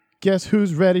Guess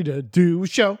who's ready to do a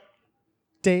show?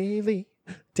 Daily.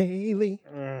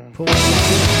 Pull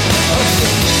up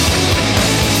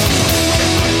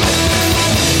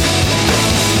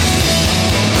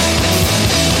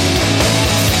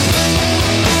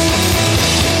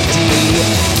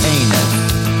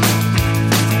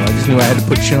Well, I just knew I had to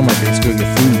put shit on my face to go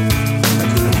get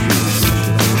food.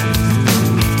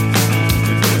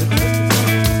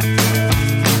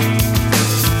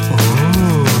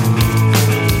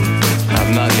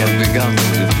 I've not yet begun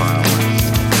to defile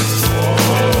myself.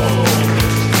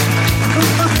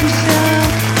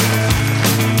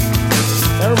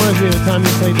 That reminds me of the time you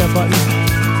played that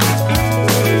button.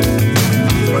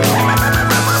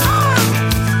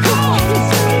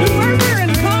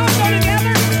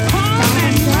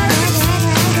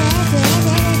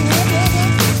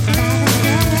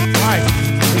 Why?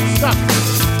 It's stuck.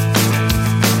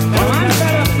 Well, I'm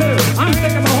fed up too. I'm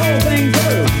sick of the whole thing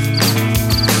too.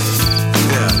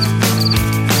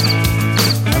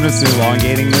 I'm just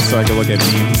elongating this so I can look at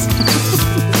memes.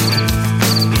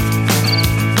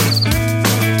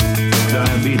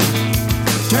 Diabetes.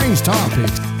 Change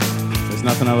topics. There's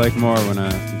nothing I like more than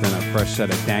a fresh set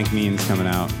of dank memes coming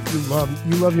out. You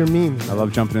love your memes. I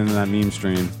love jumping into that meme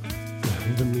stream.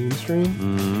 The meme stream?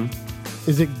 Mm-hmm.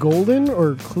 Is it golden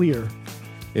or clear?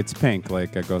 It's pink,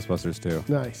 like at Ghostbusters 2.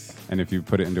 Nice. And if you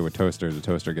put it into a toaster, the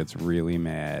toaster gets really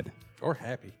mad. Or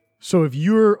happy. So if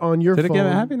you're on your Did phone... it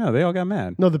get happy? No, they all got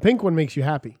mad. No, the pink one makes you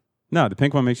happy. No, the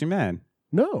pink one makes you mad.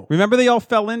 No. Remember they all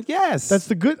fell in? Yes. That's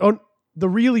the good... Oh, the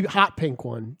really hot pink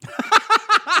one.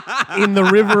 In the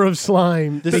river of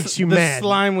slime makes you the mad.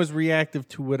 slime was reactive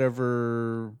to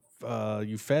whatever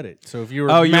you fed it. So if you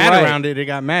were Oh, you're mad right. around it, it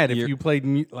got mad. If You're- you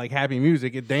played like happy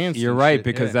music, it danced. You're and right, shit.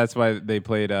 because Yeah. that's why they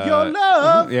played... Your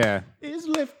love Yeah. is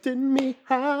lifting me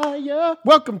higher.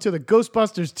 Welcome to the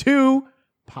Ghostbusters 2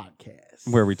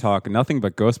 podcast. Where we talk nothing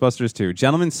but Ghostbusters 2.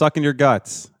 Gentlemen, suck in your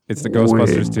guts. It's the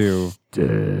Ghostbusters 2.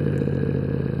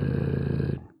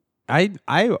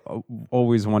 I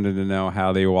always wanted to know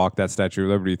how they walked that Statue of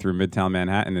Liberty through Midtown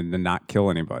Manhattan and did not kill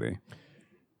anybody.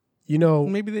 You know,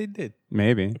 Maybe they did.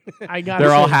 Maybe. I got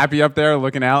They're all happy up there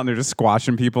looking out and they're just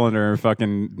squashing people in their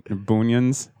fucking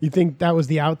bunions. You think that was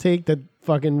the outtake that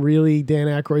fucking really Dan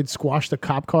Aykroyd squashed a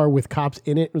cop car with cops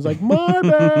in it? It was like, my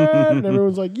bad. And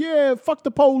everyone's like, yeah, fuck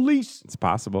the police. It's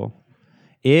possible.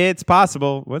 It's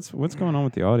possible. What's going on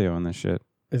with the audio on this shit?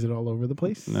 Is it all over the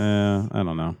place? I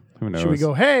don't know. Who knows? Should we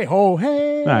go, hey, ho,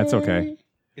 hey? Nah, it's okay.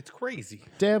 It's crazy.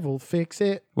 Devil, fix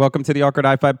it. Welcome to the Awkward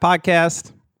Hi-Fi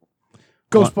podcast.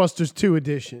 Ghostbusters 2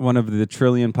 edition. One of the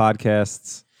trillion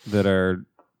podcasts that are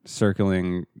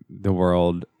circling the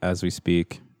world as we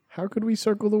speak. How could we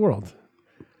circle the world?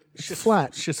 It's flat.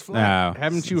 It's just flat.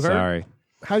 Haven't you heard? Sorry.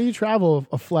 How do you travel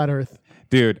a flat earth?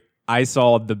 Dude, I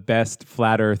saw the best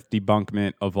flat earth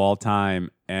debunkment of all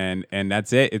time, and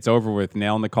that's it. It's over with.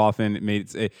 Nail in the coffin.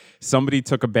 Somebody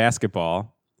took a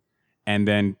basketball and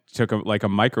then took a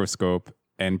microscope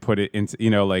and put it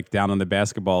into, like down on the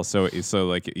basketball so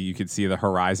like you could see the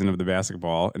horizon of the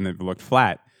basketball and it looked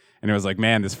flat. And it was like,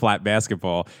 man, this flat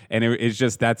basketball. And it's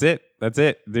just, that's it. That's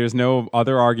it. There's no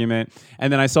other argument.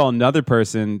 And then I saw another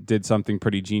person did something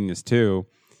pretty genius too.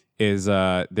 Is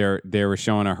they were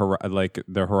showing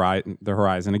the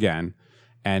horizon again,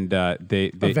 and they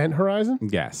Event horizon?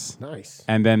 yes, Nice.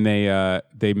 and then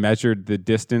they measured the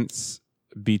distance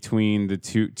between the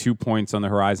two points on the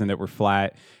horizon that were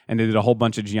flat, and they did a whole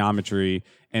bunch of geometry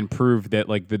and proved that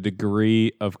like the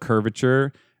degree of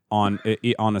curvature on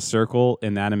a circle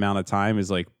in that amount of time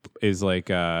is like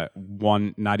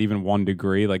one, not even 1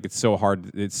 degree. Like it's so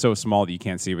hard, it's so small that you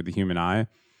can't see it with the human eye.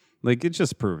 Like it's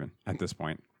just proven at this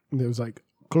point. And it was like,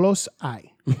 close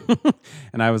eye.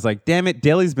 And I was like, damn it,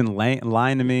 Daly's been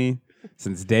lying to me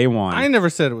since day one. I never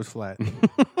said it was flat.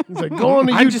 It's like, go on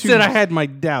to YouTube. I just said I had my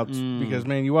doubts because,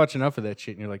 man, you watch enough of that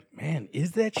shit and you're like, man,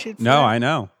 is that shit flat? No, I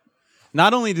know.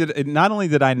 Not only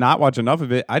did I not watch enough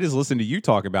of it, I just listened to you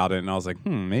talk about it, and I was like,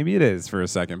 maybe it is for a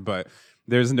second, but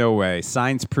there's no way.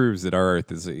 Science proves that our Earth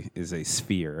is a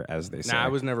sphere, as they say. Nah, I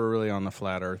was never really on the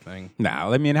flat Earth thing. No,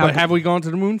 I mean, But have we gone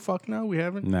to the moon? Fuck no, we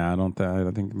haven't. No, I don't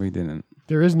think we didn't.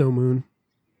 There is no moon.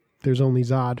 There's only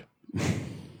Zod.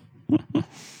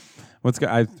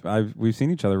 We've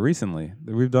seen each other recently.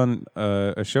 We've done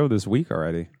a show this week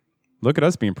already. Look at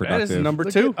us being That productive. is number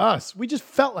Look 2. at us. We just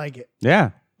felt like it.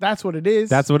 Yeah, That's what it is.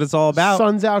 that's what it's all about.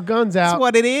 Suns out, guns out. That's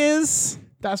what it is.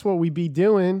 That's what we be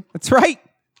doing. That's right.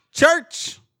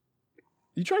 Church.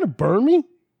 You trying to burn me?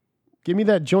 Give me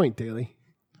that joint, Daly.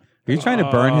 Are you trying to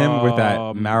burn him with that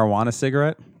marijuana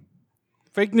cigarette?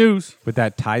 Fake news. With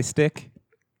that tie stick?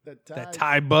 That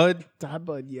Thai bud. Thai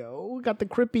bud, yo. Got the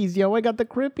crippies, yo. I got the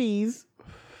crippies.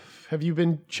 Have you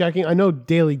been checking? I know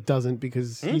Daly doesn't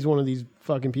because he's one of these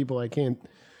fucking people I can't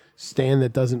stand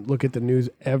that doesn't look at the news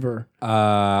ever.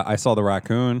 I saw the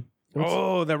raccoon.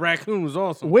 Oh, that raccoon was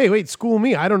awesome. Wait, school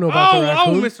me. I don't know about the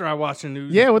raccoon. Mister, I watch the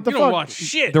news. Yeah, what the you fuck? Don't watch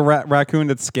shit. The raccoon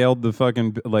that scaled the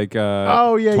fucking like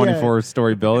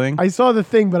 24-story building. I saw the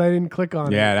thing, but I didn't click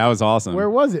on it. Yeah, that was awesome. Where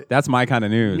was it? That's my kind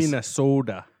of news.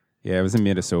 Minnesota. Yeah, it was in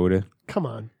Minnesota. Come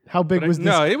on. How big But was this?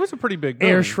 no, it was a pretty big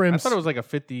Air building. shrimps? I thought it was like a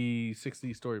 50,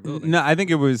 60-story building. No, I think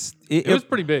it was. It was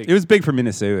pretty big. It was big for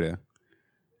Minnesota.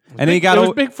 And then it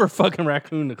was big for a fucking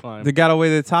raccoon to climb. They got away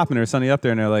to the top, and there was somebody up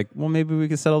there, and they're like, "Well, maybe we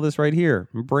could settle this right here,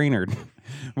 Brainerd."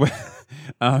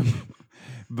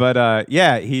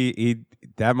 Yeah, he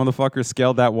that motherfucker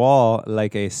scaled that wall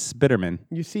like a Spiderman.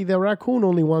 You see, the raccoon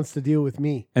only wants to deal with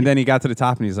me. And then he got to the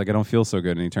top, and he's like, "I don't feel so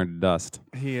good," and he turned to dust.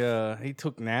 He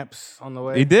took naps on the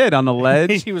way. He did on the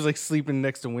ledge. He was like sleeping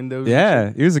next to windows.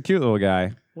 Yeah, he was a cute little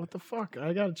guy. What the fuck?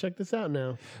 I gotta check this out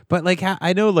now. But like,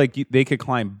 I know like they could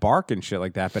climb bark and shit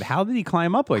like that. But how did he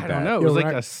climb up like I that? don't know. It Yo, was like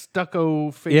rac- a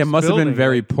stucco face. Yeah, it must have been building.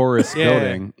 very porous Yeah.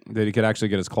 building that he could actually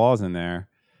get his claws in there.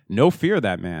 No fear,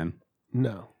 that man.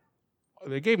 No.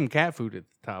 They gave him cat food at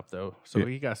the top though, so Yeah.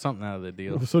 he got something out of the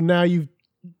deal. So now you've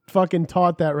fucking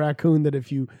taught that raccoon that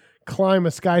if you climb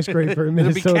a skyscraper in There'll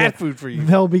be Minnesota, cat food for you.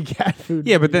 there'll be cat food.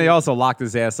 Yeah, for but then you. they also locked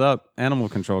his ass up. Animal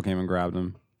control came and grabbed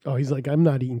him. Oh, he's like, I'm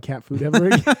not eating cat food ever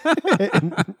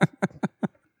again.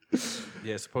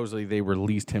 Yeah, supposedly they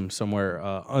released him somewhere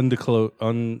undisclosed.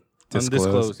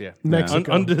 Yeah,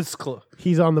 Mexico. Undisclosed.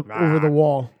 He's on the over the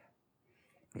wall.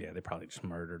 Yeah, they probably just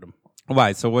murdered him.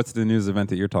 Why? So what's the news event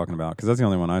that you're talking about? Because that's the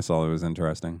only one I saw that was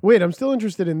interesting. Wait, I'm still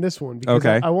interested in this one because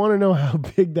Okay. I want to know how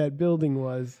big that building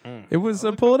was. It was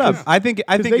pull it up. I think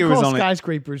Because it they was call only.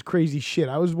 skyscrapers crazy shit.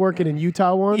 I was working in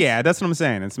Utah once. Yeah, that's what I'm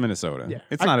saying. It's Minnesota. Yeah.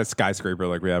 It's not a skyscraper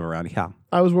like we have around here.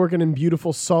 I was working in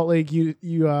beautiful Salt Lake,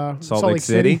 Salt Lake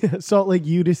City? Salt Lake,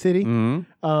 Utah City,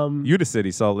 Utah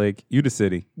City, Salt Lake, Utah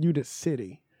City. Utah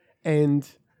City, and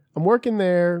I'm working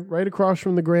there right across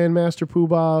from the Grand Master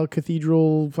Poobah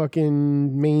Cathedral,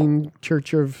 fucking main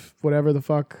church of whatever the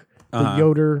fuck, the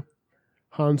Yoder,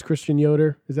 Hans Christian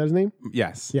Yoder. Is that his name?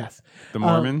 Yes. Yes. The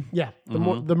Mormon. Yeah, the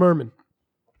Merman.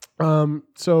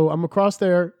 So I'm across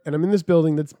there, and I'm in this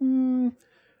building that's,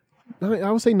 I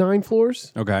would say 9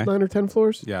 floors. Okay. 9 or 10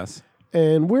 floors. Yes.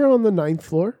 And we're on the 9th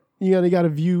floor. You got a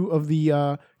view of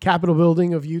the Capitol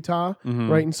building of Utah,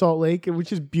 right in Salt Lake,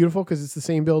 which is beautiful because it's the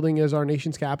same building as our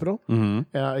nation's capital.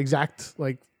 Exact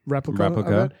like replica.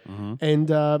 Of it. And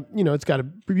it's got a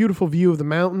beautiful view of the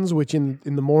mountains, which in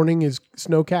the morning is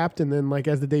snow capped, and then like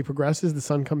as the day progresses, the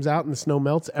sun comes out and the snow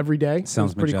melts every day.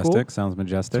 Sounds It's pretty majestic. cool. Sounds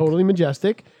majestic. Totally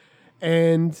majestic.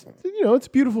 And it's a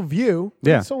beautiful view.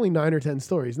 Yeah. It's only 9 or 10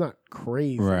 stories, not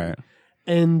crazy. Right.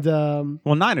 And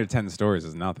Well, 9 or 10 stories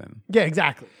is nothing. yeah,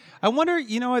 exactly. I wonder,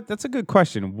 you know what? That's a good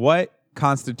question. What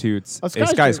constitutes A a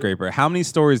skyscraper. skyscraper? How many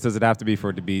stories does it have to be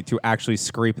for it to actually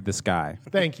scrape the sky?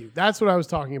 Thank you. That's what I was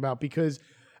talking about because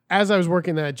as I was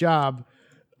working that job,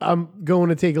 I'm going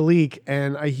to take a leak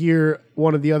and I hear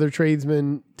one of the other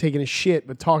tradesmen taking a shit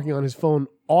but talking on his phone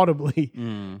audibly.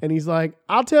 And he's like,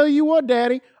 I'll tell you what,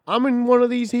 Daddy, I'm in one of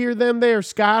these here, them there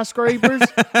skyscrapers.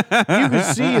 You can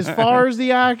see as far as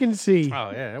the eye can see. Oh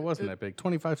yeah, it wasn't that big.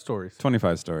 25 stories.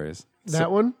 25 stories.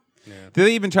 That one? Do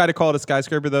they even try to call it a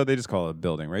skyscraper, though? They just call it a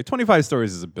building, right? 25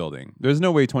 stories is a building. There's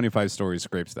no way 25 stories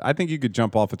scrapes I think you could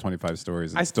jump off of 25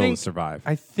 stories and still survive.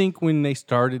 I think when they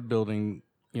started building,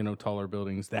 taller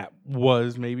buildings, that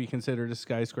was maybe considered a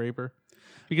skyscraper.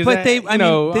 Because But didn't they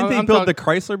build the talk-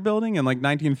 Chrysler building in like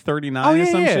 1939 Oh, yeah, or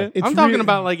some yeah. shit? It's I'm talking really-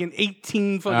 about like an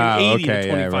 1880 okay, to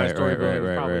yeah, 25 right, story right, building.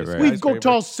 right, It's probably right, a right. We've got skyscraper.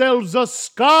 ourselves a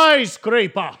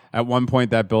skyscraper. At one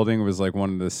point, that building was like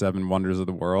one of the 7 wonders of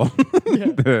the world.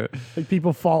 the Like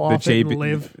people fall off it and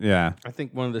live. Yeah. I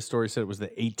think one of the stories said it was the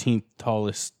 18th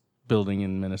tallest building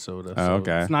in Minnesota. Oh, so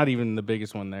okay. It's not even the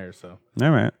biggest one there, so All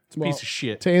right. it's a piece of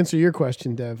shit. To answer your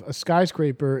question, Dev, a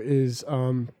skyscraper is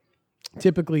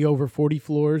typically over 40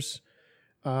 floors,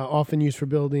 often used for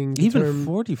building. the Even term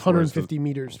 40 floors 150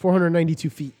 meters, 492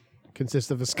 feet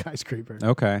consists of a skyscraper.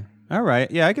 Okay. All right.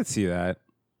 Yeah, I could see that.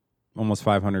 Almost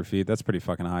 500 feet. That's pretty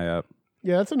fucking high up.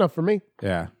 Yeah, that's enough for me.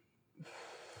 Yeah.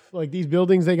 Like these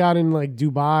buildings they got in like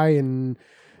Dubai and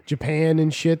Japan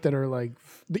and shit that are like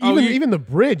Oh, even the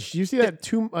bridge. You see that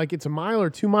it's a mile or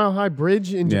 2 mile high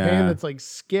bridge in Japan Yeah. that's like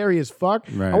scary as fuck.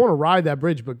 Right. I want to ride that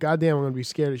bridge, but goddamn, I'm gonna be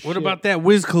scared as shit. What about that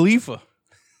Wiz Khalifa?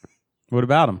 What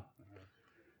about him?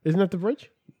 Isn't that the bridge?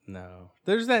 No.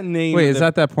 There's that name. Wait, is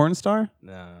that porn star?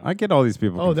 No. I get all these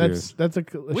people Oh, confused. that's a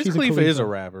Wiz she's Khalifa a is a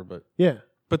rapper, but yeah.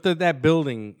 But that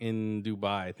building in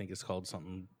Dubai, I think it's called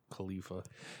something Khalifa.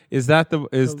 Is that the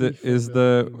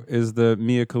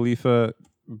Mia Khalifa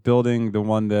building the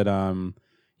one that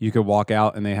you could walk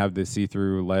out and they have the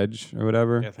see-through ledge or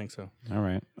whatever? Yeah, I think so. All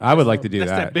right. I would like to do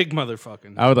That's that. that big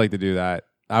motherfucking I would like to do that.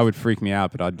 I would freak me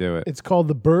out, but I'd do it. It's called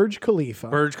the Burj Khalifa.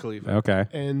 Burj Khalifa. Okay.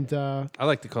 And I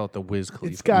like to call it the Wiz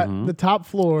Khalifa. it's got the top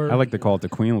floor. I like to call it the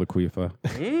Queen Laquifa.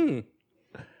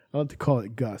 I like to call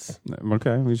it Gus.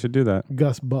 Okay, we should do that.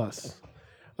 Gus Bus.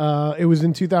 It was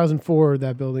in 2004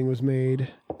 that building was made,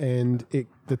 and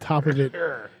the top of it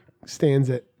stands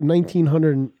at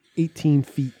 1,918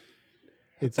 feet.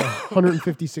 It's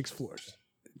 156 floors.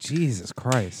 Jesus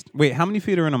Christ. Wait, how many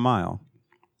feet are in a mile?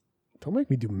 Don't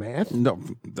make me do math. No,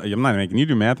 I'm not making you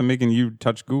do math. I'm making you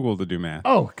touch Google to do math.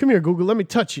 Oh, come here, Google. Let me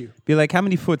touch you. Be like, how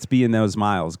many foots be in those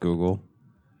miles, Google?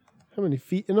 How many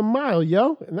feet in a mile,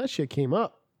 yo? And that shit came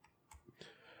up.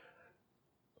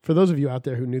 For those of you out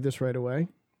there who knew this right away,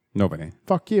 Nobody.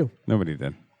 fuck you. Nobody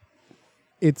did.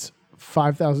 It's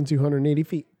 5,280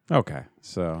 feet. Okay,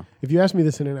 so. If you ask me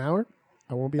this in an hour,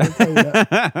 I won't be able to tell you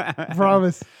that. I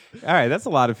promise. All right, that's a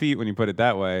lot of feet when you put it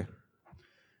that way.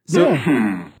 So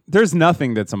there's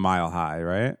nothing that's a mile high,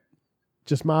 right?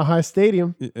 Just Mile High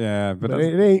Stadium. Yeah, but But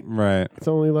it ain't. right. It's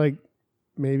only like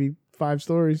maybe 5 or 6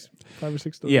 stories.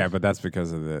 Yeah, but that's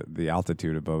because of the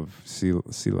altitude above sea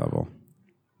level.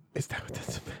 Is that what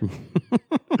that's about?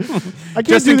 I can't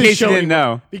Just do in this case you show didn't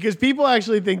anymore know. because people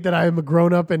actually think that I am a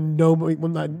grown up and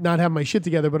not have my shit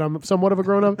together, but I'm somewhat of a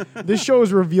grown up. This show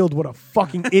has revealed what a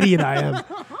fucking idiot I am,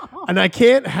 and I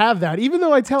can't have that. Even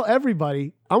though I tell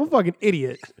everybody I'm a fucking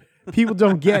idiot, people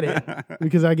don't get it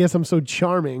because I guess I'm so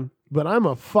charming. But I'm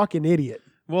a fucking idiot.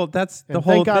 Well, that's the And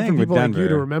whole thank God thing for with people like you to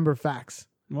Denver. remember facts,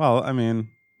 Well, I mean,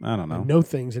 I don't know. and know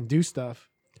things, and do stuff.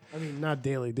 I mean, not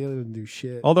Daily. Daily doesn't do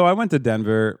shit. Although I went to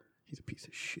Denver. He's a piece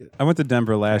of shit. I went to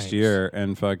Denver last year,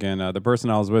 and fucking the person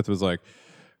I was with was like,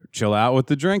 "Chill out with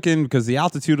the drinking because the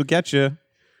altitude will get you."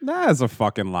 That's a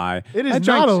fucking lie. It is I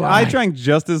drank, not a lie. I drank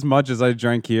just as much as I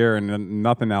drank here, and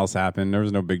nothing else happened. There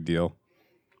was no big deal.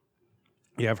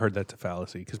 Yeah, I've heard that's a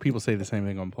fallacy because people say the same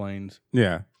thing on planes.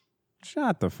 Yeah.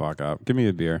 Shut the fuck up. Give me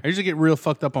a beer. I usually get real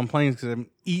fucked up on planes because I'm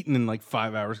eating in like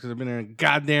 5 hours because I've been in a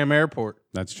goddamn airport.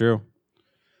 That's true.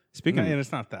 Speaking And of,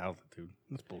 it's not the altitude.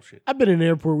 That's bullshit. I've been in an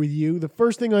airport with you. The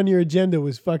first thing on your agenda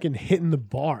was fucking hitting the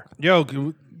bar. Yo,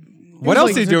 what else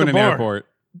like do you it's do at in the an bar. airport?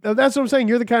 Now, that's what I'm saying.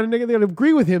 You're the kind of nigga that would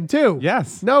agree with him too.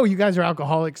 Yes. No, you guys are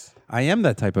alcoholics. I am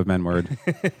that type of man word.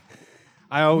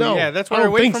 No, yeah, that's I why I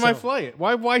don't wait think for my so. flight.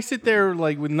 Why sit there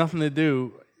like with nothing to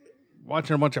do,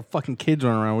 watching a bunch of fucking kids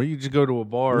run around? Where you just go to a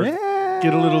bar,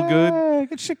 get a little good.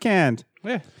 Get shit canned.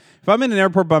 Yeah, If I'm in an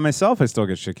airport by myself, I still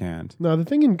get shit canned. No, the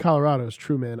thing in Colorado is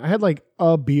true, man. I had like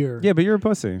a beer. Yeah, but you're a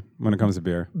pussy when it comes to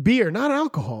beer. Beer, not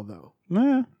alcohol though.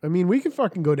 Yeah, I mean, we can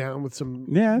fucking go down with some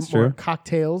Yeah, that's more true.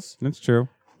 cocktails. that's true.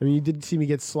 I mean, you did see me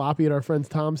get sloppy at our friend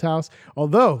Tom's house.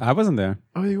 Although, I wasn't there.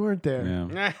 oh, you weren't there.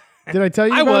 Yeah. Did I tell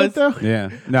you I about was. it though? Yeah.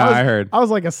 No, I, was, I heard. I was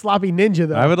like a sloppy ninja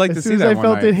though. I would like as to soon see as that I one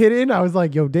felt night. it hit in, I was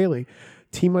like, "Yo, Daily,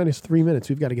 T minus 3 minutes.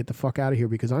 We've got to get the fuck out of here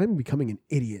because I'm becoming an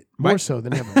idiot more so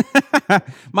than ever."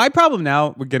 My problem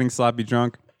now with getting sloppy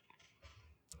drunk,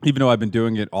 even though I've been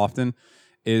doing it often,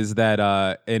 is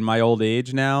that in my old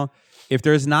age now, if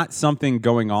there's not something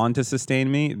going on to sustain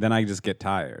me, then I just get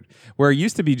tired. Where it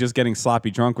used to be just getting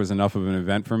sloppy drunk was enough of an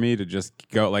event for me to just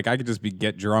go. Like I could just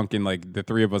get drunk and like the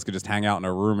three of us could just hang out in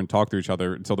a room and talk to each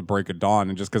other until the break of dawn.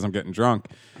 And just because I'm getting drunk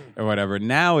or whatever.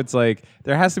 Now it's like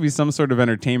there has to be some sort of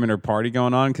entertainment or party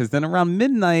going on because then around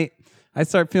midnight I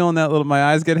start feeling that little, my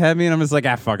eyes get heavy and I'm just like,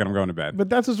 fuck it, I'm going to bed. But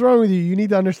that's what's wrong with you. You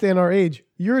need to understand our age.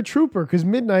 You're a trooper because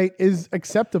midnight is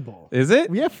acceptable. Is it?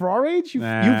 Yeah, for our age, you've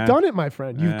Nah. done it, my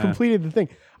friend. You've Nah. completed the thing.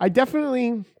 I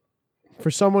definitely,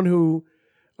 for someone who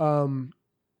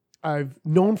I've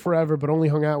known forever but only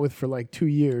hung out with for like 2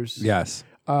 years. Yes.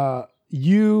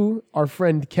 You, our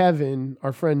friend Kevin,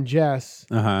 our friend Jess,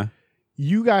 Uh-huh.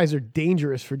 you guys are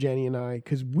dangerous for Jenny and I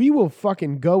because we will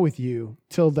fucking go with you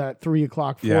till that 3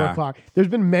 o'clock, 4 Yeah. o'clock. There's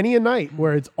been many a night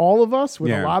where it's all of us with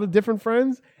Yeah. a lot of different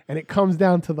friends and it comes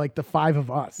down to like the 5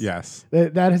 of us. Yes.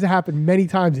 That has happened many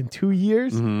times in 2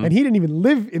 years Mm-hmm. and he didn't even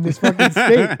live in this fucking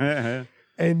state.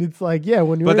 And it's like, yeah,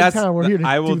 when you're in town, we're here to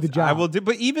do the job. I will do.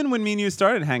 But even when me and you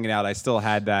started hanging out, I still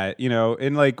had that,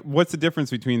 and like, what's the difference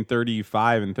between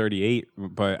 35 and 38?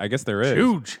 But I guess there is.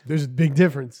 huge. There's a big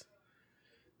difference.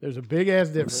 There's a big ass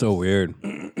difference. So weird.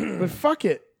 But fuck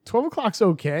it. 12 o'clock's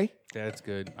okay. Yeah, it's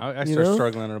good. I You start know?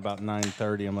 struggling at about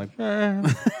 9:30. I'm like,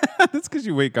 That's because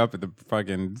you wake up at the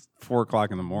fucking 4 o'clock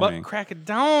in the morning. but crack it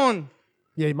down.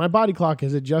 Yeah, my body clock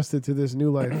has adjusted to this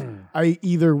new life. I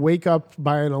either wake up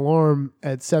by an alarm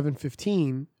at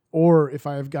 7:15, or if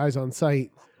I have guys on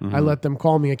site, I let them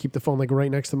call me. I keep the phone like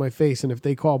right next to my face, and if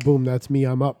they call, boom, that's me.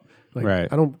 I'm up. Like, Right.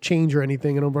 I don't change or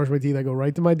anything. I don't brush my teeth. I go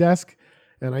right to my desk,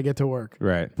 and I get to work.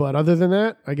 Right. But other than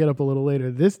that, I get up a little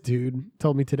later. This dude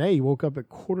told me today he woke up at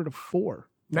 3:45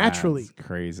 naturally. That's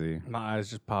crazy. My eyes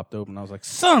just popped open. I was like,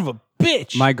 son of a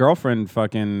bitch. My girlfriend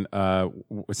fucking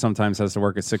sometimes has to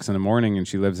work at 6 a.m. and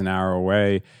she lives an hour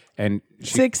away. And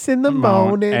 6 in the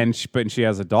morning. And she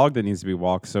has a dog that needs to be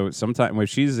walked. So sometimes when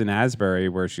she's in Asbury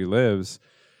where she lives,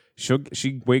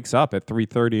 she wakes up at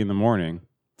 3:30 in the morning,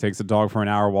 takes the dog for an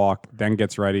hour walk, then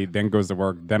gets ready, then goes to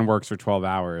work, then works for 12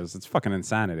 hours. It's fucking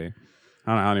insanity.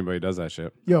 I don't know how anybody does that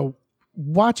shit. Yo,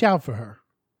 watch out for her.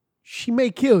 She may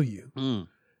kill you.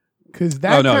 Because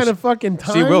that kind of fucking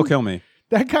time. She will kill me.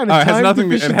 That kind of time.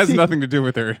 It has nothing to do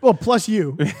with her. Well, plus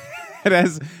you. It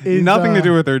has nothing to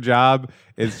do with her job.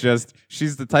 It's just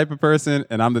she's the type of person,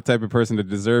 and I'm the type of person that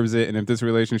deserves it. And if this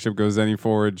relationship goes any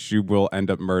forward, she will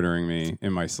end up murdering me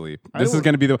in my sleep. This is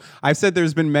going to be I've said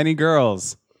there's been many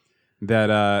girls that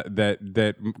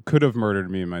could have murdered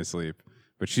me in my sleep,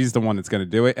 but she's the one that's going to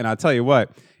do it. And I'll tell you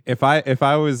what. If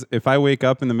I wake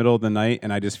up in the middle of the night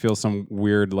and I just feel some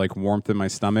weird like warmth in my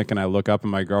stomach and I look up and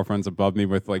my girlfriend's above me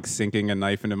with like sinking a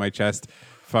knife into my chest,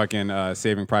 fucking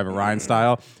Saving Private Ryan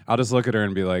style, I'll just look at her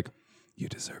and be like, "You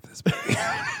deserve this, baby."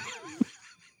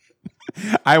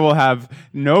 I will have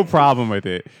no problem with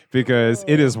it because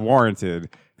it is warranted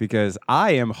because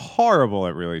I am horrible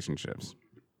at relationships.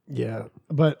 Yeah,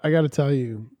 but I got to tell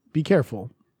you, be careful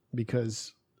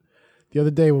because the other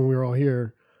day when we were all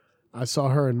here, I saw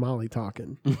her and Molly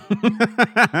talking.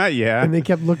 Yeah. And they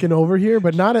kept looking over here,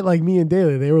 but not at like me and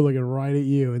Daly. They were looking right at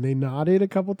you, and they nodded a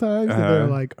couple times, and they were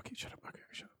like, "Okay, shut up. Okay,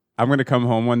 shut up." I'm going to come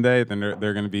home one day, then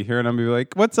they're going to be here, and I'm going to be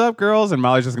like, "What's up, girls?" And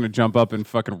Molly's just going to jump up and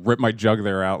fucking rip my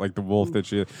jugular out like the wolf that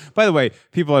she is. By the way,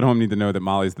 people at home need to know that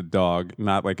Molly's the dog,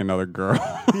 not like another girl.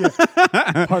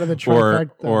 Part of the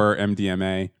trifecta. or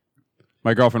MDMA.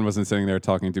 My girlfriend wasn't sitting there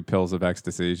talking to pills of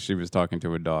ecstasy. She was talking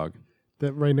to a dog.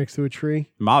 That right next to a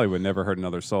tree. Molly would never hurt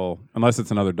another soul unless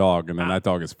it's another dog, and then that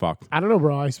dog is fucked. I don't know,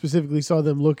 bro. I specifically saw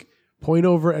them point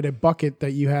over at a bucket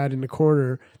that you had in the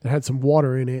corner that had some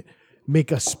water in it,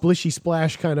 make a splishy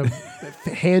splash kind of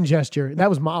hand gesture. That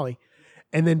was Molly.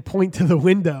 And then point to the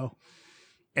window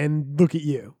and look at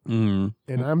you. And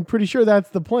I'm pretty sure that's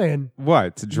the plan.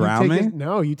 What? To drown me?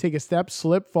 No, you take a step,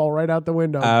 slip, fall right out the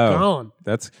window. Oh,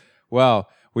 Gone.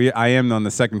 I am on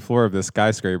the second floor of this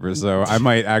skyscraper, so I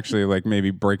might actually like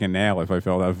maybe break a nail if I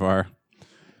fell that far.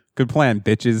 Good plan,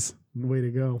 bitches. Way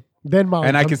to go. Then Molly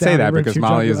And I comes can say down that and rips because your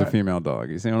Molly is a jugular. female dog.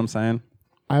 You see what I'm saying?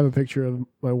 I have a picture of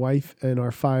my wife and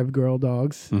our 5 girl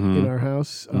dogs in our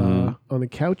house on the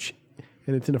couch,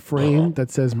 and it's in a frame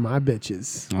that says "My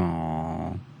bitches,"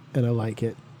 Aww. and I like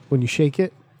it. When you shake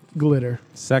it, glitter.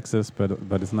 Sexist,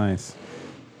 but it's nice.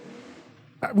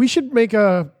 We should make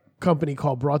a company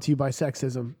called Brought to You by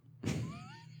Sexism,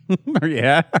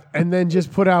 Yeah. and then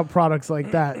just put out products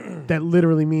like that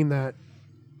literally mean that.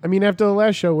 I mean, after the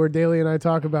last show where Daly and I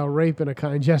talk about rape in a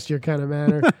kind gesture kind of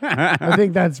manner, I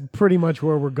think that's pretty much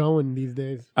where we're going these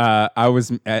days. I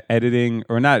was editing,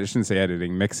 or not, I shouldn't say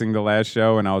editing, mixing the last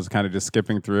show, and I was kind of just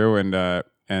skipping through, and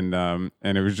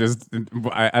it was just,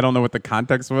 I don't know what the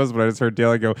context was, but I just heard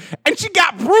Daly go, "And she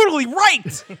got brutally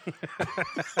raped!"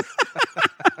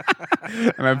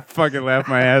 And I fucking laughed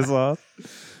my ass off.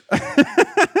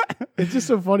 It's just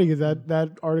so funny because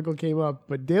that article came up,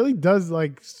 but Daly does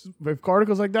like, if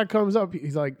articles like that comes up,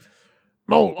 he's like,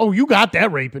 oh, you got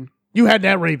that raping. You had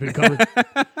that raping coming.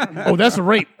 Oh, that's a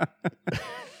rape.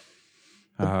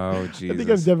 Oh, I think I've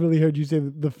Jesus. definitely heard you say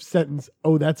the sentence,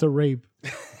 "Oh, that's a rape,"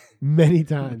 many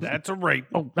times. That's a rape.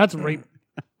 Oh, that's a rape.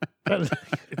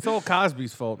 It's all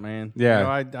Cosby's fault, man.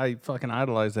 Yeah. You know, I fucking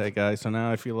idolize that guy. So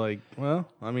now I feel like, well,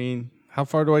 I mean, how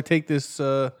far do I take this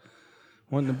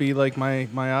wanting to be like my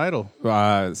idol?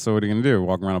 So what are you going to do?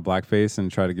 Walk around a blackface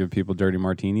and try to give people dirty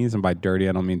martinis? And by dirty,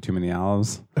 I don't mean too many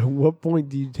olives. At what point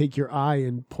do you take your eye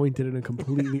and point it in a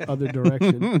completely other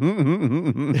direction?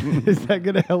 Is that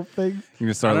going to help things? You can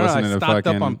I start don't know, listening I to stocked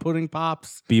up on fucking pudding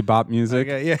pops. bebop music.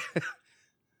 Okay, yeah.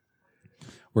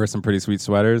 Wear some pretty sweet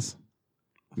sweaters.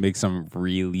 Make some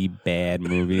really bad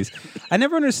movies. I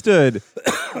never understood.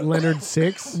 Leonard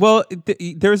Six. Well,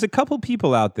 there's a couple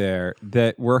people out there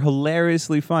that were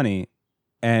hilariously funny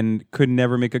and could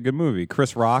never make a good movie.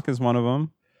 Chris Rock is one of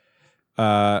them.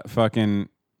 Fucking,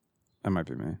 that might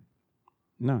be me.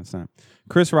 No, it's not.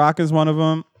 Chris Rock is one of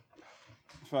them.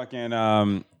 Fucking,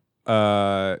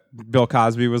 Bill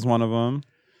Cosby was one of them.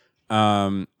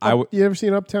 You ever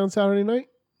seen Uptown Saturday Night?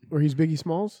 where he's Biggie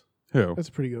Smalls. Who? That's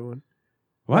a pretty good one.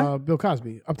 What? Bill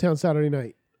Cosby, Uptown Saturday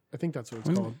Night. I think that's what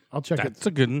it's called. I'll check That's it.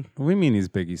 a good one. What do you mean he's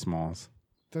Biggie Smalls?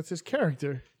 That's his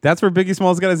character. That's where Biggie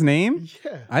Smalls got his name?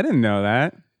 Yeah. I didn't know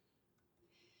that.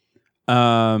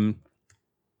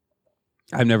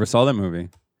 I've never saw that movie.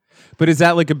 But is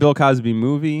that like a Bill Cosby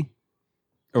movie?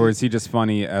 Or is he just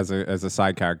funny as a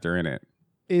side character in it?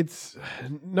 It's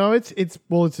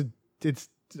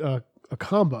a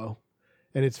combo,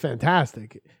 and it's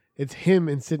fantastic. It's him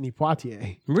and Sidney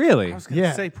Poitier. Really? I was gonna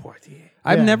Yeah. say Poitier.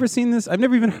 I've Yeah. never seen this. I've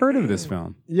never even heard of this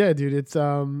film. Yeah, dude. It's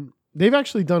they've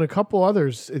actually done a couple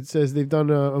others. It says they've done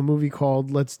a movie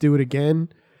called Let's Do It Again,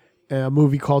 a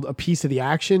movie called A Piece of the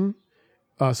Action.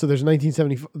 So there's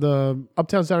 1970. The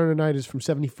Uptown Saturday Night is from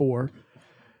 74.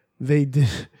 They did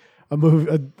a movie,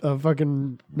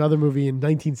 another movie in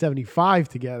 1975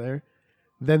 together.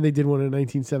 Then they did one in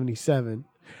 1977.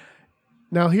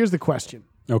 Now here's the question: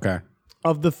 Okay.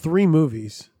 of the three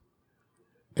movies,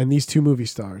 and these two movie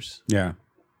stars, Yeah.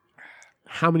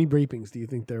 how many rapings do you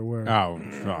think there were? Oh,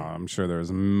 I'm sure there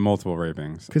was multiple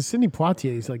rapings. Because Sidney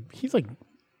Poitier is he's like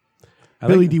I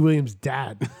Billy like- D. Williams'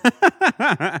 dad.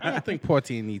 I don't think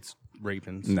Poitier needs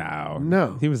rapings.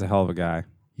 No. He was a hell of a guy.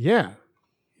 Yeah,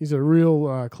 he's a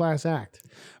real class act.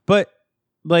 But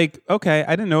like, okay,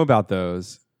 I didn't know about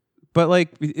those. But like,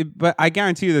 but I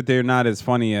guarantee you that they're not as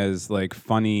funny as like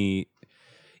funny,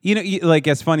 like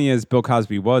as funny as Bill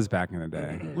Cosby was back in the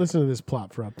day. Listen to this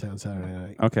plot for Uptown Saturday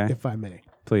Night, Okay, if I may.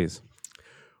 please.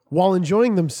 While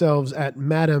enjoying themselves at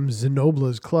Madame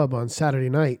Zenobla's club on Saturday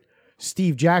night,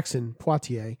 Steve Jackson,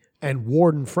 Poitier, and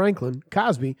Warden Franklin,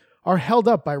 Cosby, are held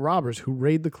up by robbers who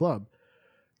raid the club,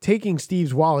 taking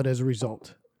Steve's wallet as a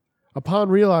result. Upon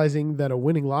realizing that a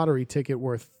winning lottery ticket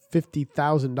worth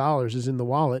 $50,000 is in the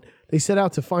wallet, they set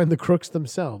out to find the crooks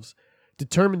themselves.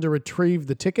 Determined to retrieve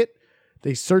the ticket,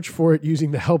 they search for it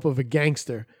using the help of a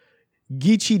gangster,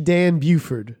 Geechee Dan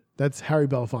Buford. That's Harry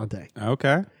Belafonte.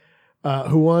 Okay.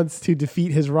 Who wants to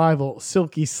defeat his rival,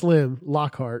 Silky Slim.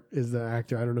 Lockhart is the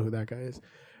actor. I don't know who that guy is.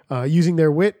 Using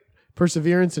their wit,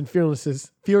 perseverance, and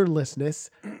fearlessness,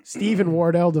 Steve and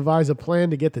Wardell devise a plan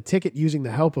to get the ticket using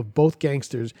the help of both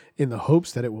gangsters in the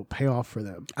hopes that it will pay off for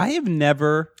them. I have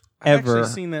never I've ever.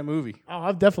 actually seen that movie. Oh,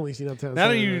 I've definitely seen Uptown Now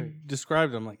that Saturday you Night.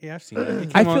 described it, I'm like, yeah, I've seen it.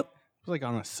 It I came on, feel- it was like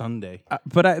on a Sunday.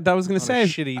 But I was going to On say, a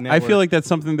shitty I network. feel like that's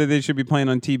something that they should be playing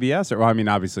on TBS. Or well, I mean,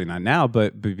 obviously not now,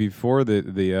 but before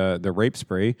the rape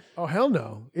spree. Oh, hell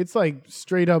no. It's like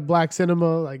straight up black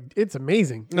cinema. Like, it's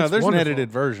amazing. No, It's there's wonderful. an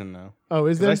edited version though. Oh,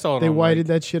 is 'Cause I there? saw it They on, whited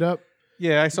like- that shit up?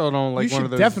 Yeah, I saw it on like You one should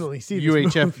of those definitely see this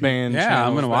UHF movie. band. Yeah, I'm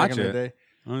channels gonna back watch in the it. day.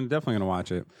 I'm definitely going to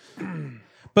watch it.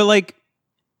 But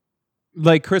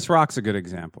like Chris Rock's a good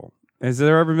example. Has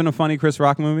there ever been a funny Chris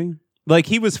Rock movie? Like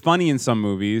he was funny in some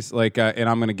movies, like and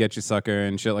I'm Gonna Get You Sucker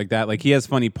and shit like that. Like he has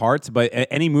funny parts, but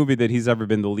any movie that he's ever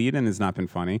been the lead in has not been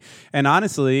funny. And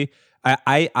honestly,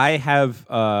 I have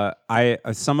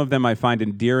some of them I find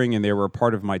endearing and they were a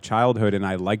part of my childhood and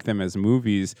I like them as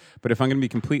movies. But if I'm going to be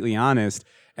completely honest,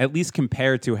 at least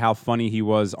compared to how funny he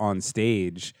was on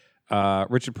stage,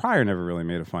 Richard Pryor never really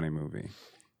made a funny movie.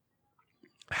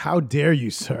 How dare you,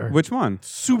 sir? Which one?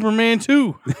 Superman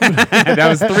 2. That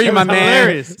was 3, my man.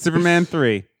 hilarious. Superman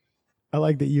 3. I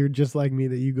like that you're just like me,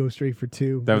 that you go straight for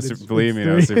 2. That but was it's- believe it's me,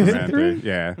 that was 3. Superman 3.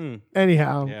 Yeah.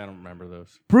 Anyhow, Yeah, I don't remember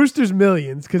those. Brewster's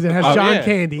Millions, because it has Oh, John yeah.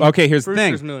 Candy. Okay, here's the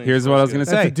Brewster's thing. Millions Here's what I was was going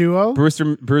to That's say. a duo?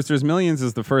 Brewster's Millions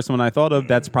is the first one I thought of.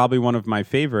 That's probably one of my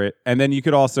favorite. And then you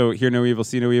could also Hear No Evil,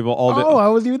 See No Evil. Oh, I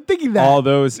wasn't even thinking that. all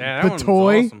those. Yeah, that The one was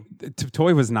toy? awesome.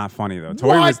 Toy was not funny though.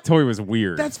 What? Toy was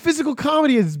weird. That's physical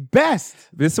comedy is best.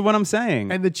 This is what I'm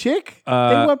saying. And the chick, they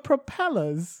were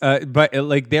propellers. But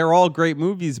like they're all great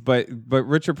movies, but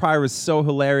Richard Pryor was so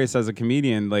hilarious as a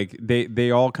comedian. Like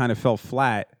they all kind of fell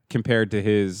flat compared to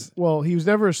his Well, he was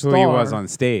never a star. who he was on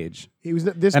stage. He was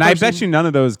this. And I person- bet you none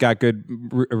of those got good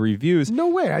reviews. No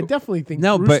way. I definitely think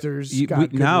No, Brewster's but got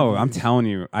good no, I'm reviews. telling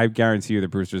you, I guarantee you, the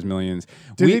Brewster's Millions.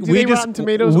 Do they Rotten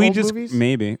Tomatoes we old just movies?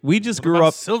 maybe we just What grew about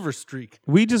up. Silver Streak.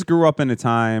 We just grew up in a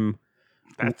time.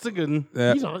 That's a good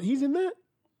one. He's in that.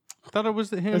 I thought it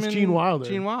was him That's and Gene Wilder.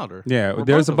 Gene Wilder. Yeah, Or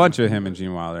there's a both bunch them. of him and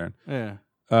Gene Wilder. Yeah.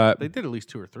 Uh, They did at least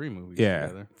 2 or 3 movies yeah,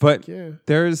 together. but Yeah.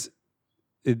 there's,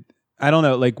 I don't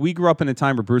know. Like we grew up in a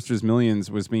time where Brewster's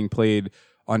Millions was being played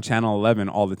on Channel 11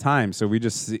 all the time, so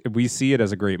we see it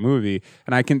as a great movie,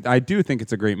 and I do think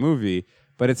it's a great movie,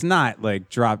 but it's not like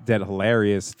drop dead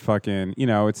hilarious. Fucking,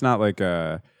 it's not like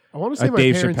a I want to say my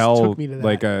Dave parents Chappelle, took me to that.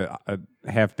 like a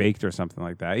Half Baked or something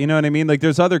like that. You know what I mean? Like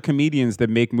there's other comedians that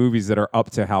make movies that are up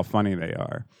to how funny they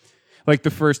are. Like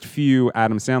the first few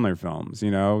Adam Sandler films,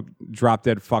 drop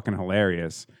dead fucking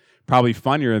hilarious. probably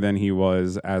funnier than he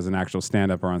was as an actual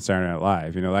stand-up or on Saturday Night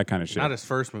Live. You know, that kind of shit. Not his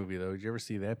first movie though. Did you ever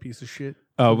see that piece of shit?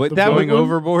 Oh, but The that Going was,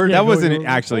 Overboard? Yeah, that Going wasn't Overboard.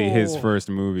 actually his Oh. first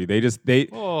movie.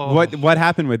 Oh. What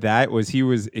happened with that was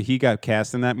he got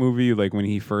cast in that movie like when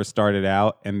he first started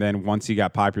out, and then once he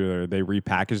got popular, they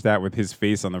repackaged that with his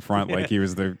face on the front like he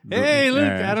was the Hey, look,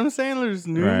 yeah. Adam Sandler's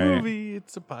new Right. movie.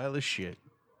 It's a pile of shit.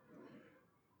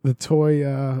 The toy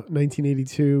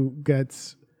 1982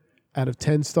 gets out of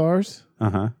 10 stars.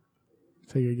 Uh-huh.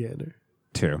 Take a gander.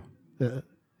 2.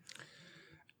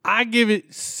 I give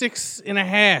it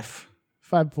 6.5.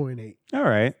 5.8. All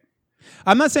right.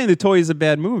 I'm not saying The Toy is a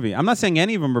bad movie. I'm not saying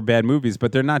any of them are bad movies,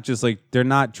 but they're not just like they're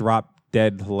not drop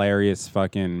dead hilarious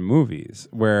fucking movies.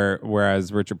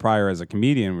 Whereas Richard Pryor as a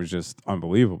comedian was just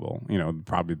unbelievable. You know,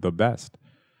 probably the best.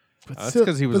 But That's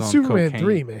 'cause he was but on Superman cocaine.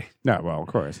 3, man. No, well, of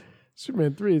course.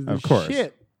 Superman 3 is the Of course.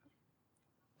 shit.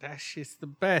 That shit's the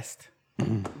best.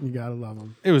 You gotta love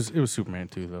him. It was Superman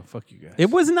 2 though. Fuck you guys.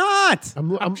 It was not.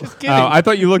 I'm just kidding. Oh, I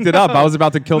thought you looked it up. I was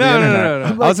about to kill the No, no,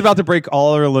 internet. no. I was about to break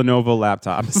all our Lenovo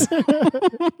laptops.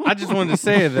 I just wanted to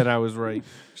say that I was right,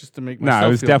 just to make No, myself it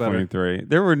was feel definitely better.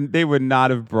 3. They would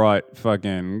not have brought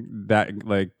fucking that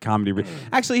like comedy.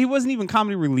 Actually, he wasn't even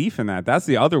comedy relief in that. That's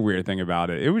the other weird thing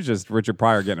about it. It was just Richard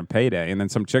Pryor getting a payday, and then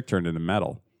some chick turned into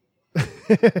metal.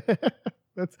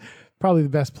 That's probably the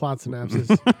best plot synopsis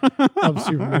of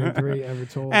Superman 3 ever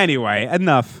told. Anyway,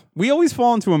 enough. We always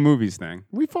fall into a movies thing.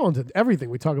 We fall into everything.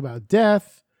 We talk about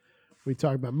death. We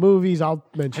talk about movies. I'll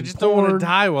mention I just don't porn. want to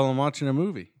die while I'm watching a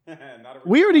movie.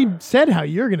 We already said how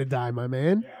you're going to die, my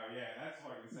man.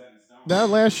 That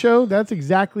last show, that's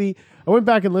exactly. I went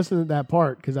back and listened to that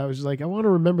part because I was just like, I want to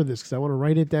remember this because I want to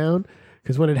write it down.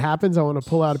 Because when it happens, I want to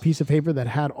pull out a piece of paper that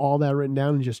had all that written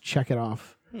down and just check it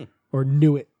off or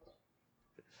knew it.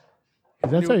 'Cause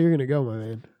that's how you're going to go, my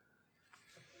man.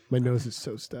 My nose is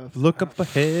so stuffed. Look up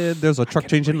ahead. There's a truck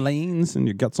changing lanes, and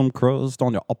you got some crust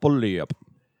on your upper lip.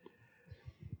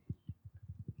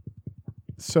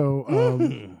 So,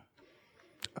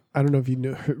 I don't know if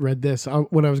you read this.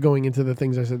 When I was going into the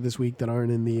things I said this week that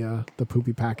aren't in the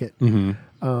poopy packet,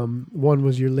 one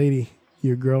was your lady,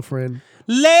 your girlfriend,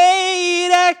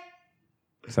 Lady.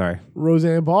 Sorry.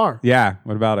 Roseanne Barr. Yeah.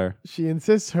 What about her? She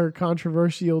insists her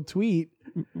controversial tweet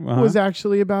Uh-huh. was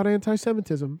actually about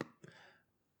anti-Semitism.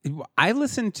 I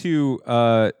listened to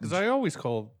Because I always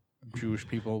call Jewish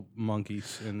people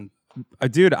monkeys, and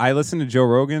dude, I listened to Joe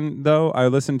Rogan though. I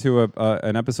listened to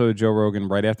an episode of Joe Rogan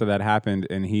right after that happened,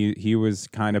 and he was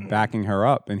kind of backing her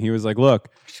up, and he was like, "Look,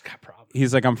 she's got problems.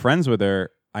 he's like, I'm friends with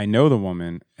her. I know the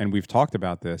woman, and we've talked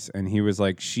about this." And he was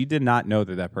like, "She did not know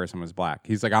that person was black."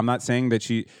 He's like, "I'm not saying that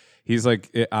she." He's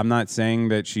like, "I'm not saying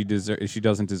that she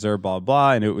doesn't deserve blah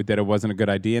blah, and that it wasn't a good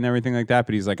idea and everything like that."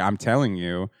 But he's like, "I'm telling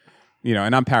you." You know,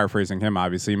 and I'm paraphrasing him,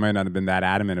 obviously. He might not have been that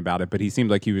adamant about it, but he seemed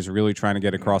like he was really trying to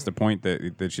get across the point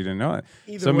that she didn't know it.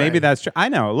 Either So maybe way. that's true. I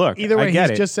know. Look, Either way, I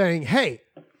get he's it. just saying, "Hey,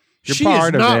 You're she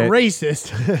part is of not it.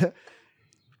 racist.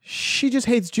 She just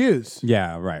hates Jews.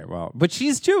 Yeah, right. Well, but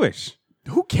she's Jewish.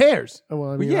 Who cares?" Oh,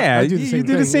 well, I mean, Yeah, I do the you same do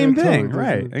thing. the same Yeah, totally thing. do the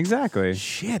Right. same thing. Exactly.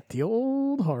 Shit, the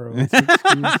old Horowitz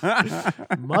excuse.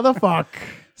 Motherfuck.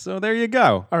 So there you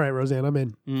go. All right, Roseanne, I'm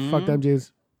in. Mm-hmm. Fuck them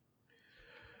Jews.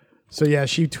 So yeah,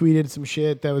 she tweeted some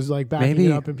shit that was like backing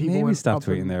it up, and people went stop up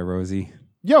tweeting and- there, Rosie.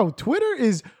 Yo, Twitter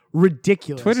is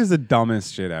ridiculous. Twitter's the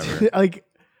dumbest shit ever. Like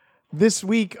this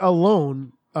week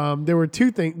alone, there were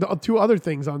two other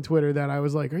things on Twitter that I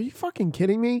was like, "Are you fucking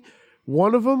kidding me?"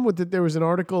 One of them, there was an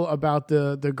article about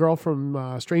the girl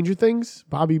from Stranger Things,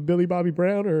 Billy Bobby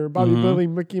Brown, or Bobby Mm-hmm. Billy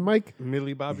Mickey Mike,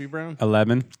 Millie Bobby Brown.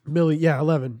 11. Millie, yeah,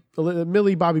 11,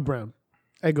 Millie Bobby Brown,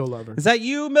 Eggo lover. Is that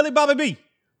you, Millie Bobby B?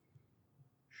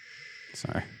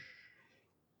 Sorry.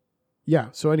 Yeah.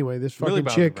 So anyway, this Millie fucking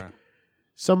Bobby chick, Brown.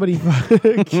 somebody,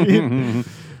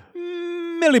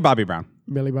 Millie Bobby Brown.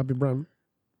 Millie Bobby Brown,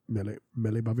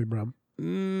 Millie Bobby Brown.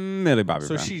 Millie Bobby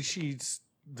So Brown. she's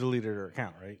deleted her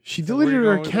account, right? She Is that where deleted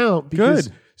you're her going with it? account because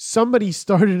Good. somebody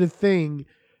started a thing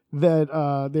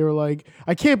that they were like,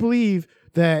 "I can't believe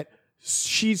that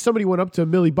somebody went up to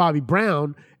Millie Bobby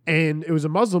Brown and it was a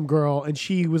Muslim girl, and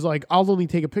she was like, I'll only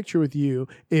take a picture with you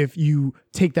if you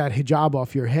take that hijab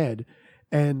off your head."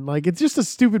 And like, it's just a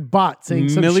stupid bot saying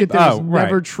some Millie- shit that is oh, right.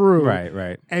 never true.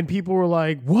 Right. And people were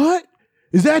like, "What?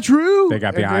 Is that true?" They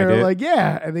got And behind they're it. like,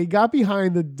 yeah. And they got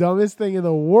behind the dumbest thing in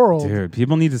the world. Dude,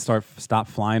 people need to stop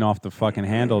flying off the fucking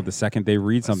handle the second they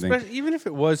read something. Even if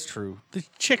it was true, the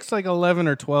chick's like 11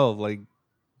 or 12. Like,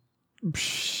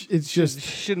 Psh, it's just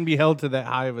shouldn't be held to that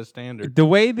high of a standard. The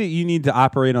way that you need to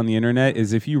operate on the internet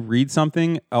is if you read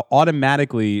something,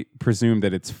 automatically presume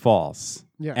that it's false.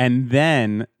 Yeah. And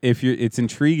then if it's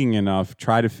intriguing enough,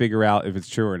 try to figure out if it's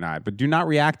true or not. But do not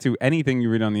react to anything you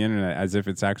read on the internet as if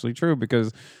it's actually true,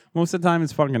 because most of the time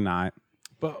it's fucking not.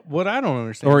 But what I don't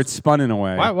understand, Or it's spun in a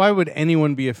way. why would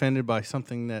anyone be offended by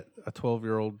something that a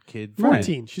 12-year-old kid,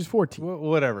 14. She's 14.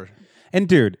 whatever? And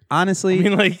dude, honestly, I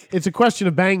mean, like, It's a question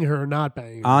of banging her or not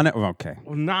banging her. okay.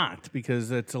 well, not because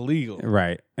that's illegal.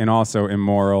 Right. And also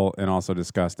immoral and also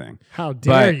disgusting. How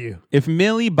dare But you? if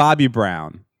Millie Bobby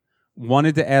Brown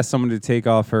wanted to ask someone to take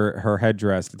off her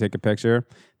headdress to take a picture,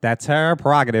 that's her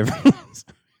prerogative.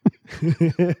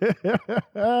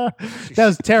 That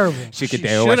was terrible. she could She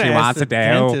do what shoulda she asked wants the to do.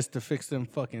 dentist to fix them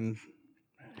fucking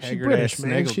She haggard British, ass man.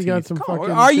 snaggle She got teeth. some Come on.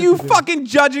 fucking. Are shit you to do. fucking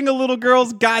judging a little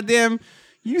girl's goddamn?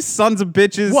 You sons of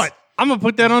bitches. What? I'm gonna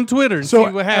put that on Twitter and So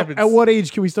see what happens. At what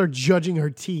age can we start judging her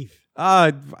teeth?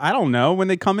 I don't know. When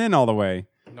they come in all the way.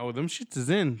 No, them shits is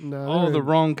in No, all they're the in.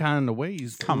 wrong kind of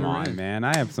ways. Come They're on, in. man.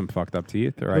 I have some fucked up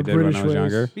teeth, or I The did when British I was ways.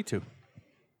 younger. Me too.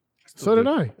 So did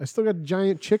I. I still got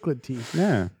giant chiclet teeth.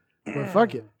 Yeah. But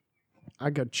fuck it.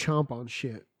 I got chomp on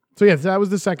shit. So yeah, that was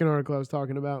the second article I was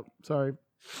talking about. Sorry.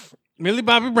 Millie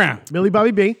Bobby Brown. Millie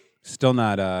Bobby B, Still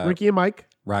not Ricky and Mike.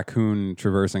 raccoon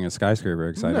traversing a skyscraper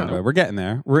exciting, No. but we're getting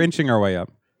there. We're inching our way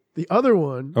up. The other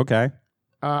one, Okay.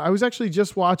 I was actually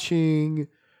just watching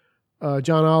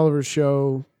John Oliver's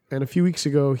show, and a few weeks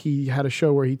ago he had a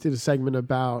show where he did a segment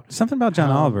about. Something about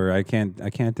John Oliver I can't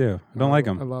do. I don't like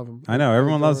him. I love him. I know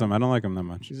everyone loves him. I don't like him that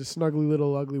much. He's a snuggly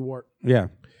little ugly wart. Yeah.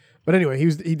 But anyway,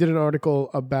 he did an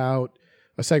article about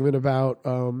a segment about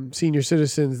senior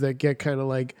citizens that get kind of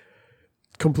like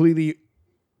completely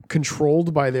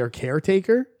controlled by their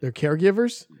caretaker, their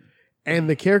caregivers. And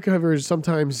the caregivers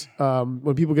sometimes,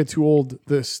 when people get too old,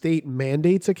 the state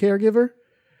mandates a caregiver.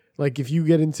 Like if you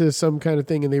get into some kind of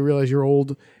thing and they realize you're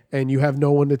old and you have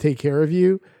no one to take care of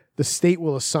you, the state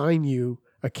will assign you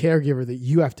a caregiver that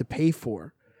you have to pay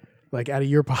for, like out of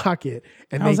your pocket.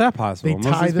 And How's that possible? Most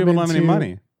of these them people don't have any into-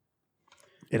 money.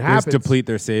 It They happens. just deplete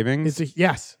their savings. It's a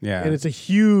yes, Yeah. and it's a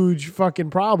huge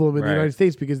fucking problem in the Right. United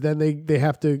States because then they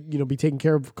have to be taken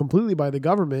care of completely by the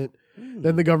government.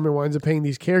 Then the government winds up paying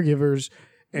these caregivers,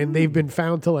 and they've been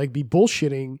found to like be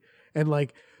bullshitting. And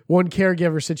like one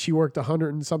caregiver said she worked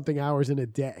 100 and something hours in a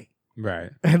day,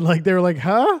 right. and like they were like,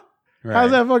 "Huh? Right.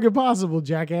 How's that fucking possible,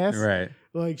 jackass?" Right.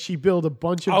 Like she billed a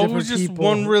bunch of Oh, it different was just people.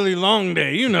 one really long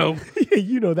day, you know.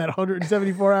 you know that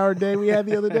 174-hour day we had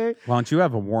the other day. Why don't you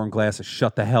have a warm glass of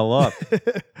shut the hell up?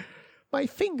 My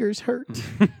fingers hurt.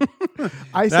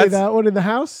 I say That's- that one in the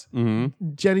house.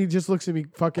 Mm-hmm. Jenny just looks at me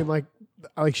fucking like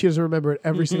she doesn't remember it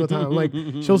every single time. Like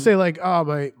she'll say like, "Oh,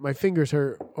 my fingers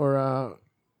hurt," or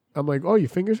I'm like, "Oh, your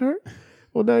fingers hurt?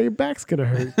 Well, now your back's gonna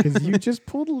hurt because you just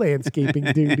pulled landscaping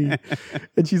duty."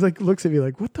 And she's like, looks at me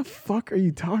like, "What the fuck are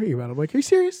you talking about?" I'm like, "Are you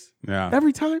serious? Yeah.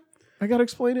 Every time I gotta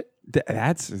explain it."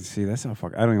 That's how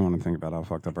fuck. I don't even want to think about how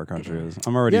fucked up our country is.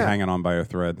 I'm already Yeah. hanging on by a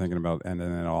thread, thinking about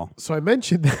ending it all. So I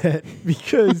mentioned that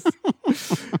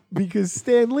because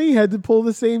Stan Lee had to pull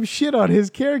the same shit on his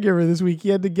caregiver this week. He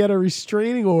had to get a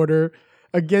restraining order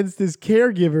against his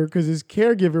caregiver because his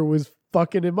caregiver was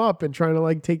fucking him up and trying to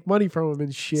like take money from him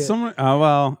and shit. Oh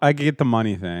well, I get the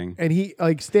money thing. And he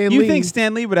like Stan You Lee. think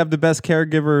Stan Lee would have the best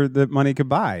caregiver that money could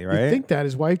buy, right? You think that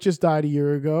his wife just died a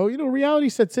year ago? Reality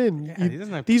sets in. Yeah, he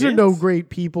doesn't have These are kids. no great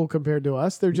people compared to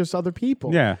us. They're just other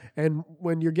people. Yeah. And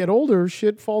when you get older,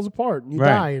 shit falls apart and you Right.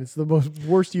 die, and it's the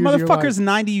worst years of your Motherfucker's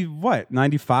life.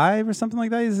 95 or something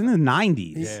like that. He's in his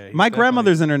 90s. Yeah, he's My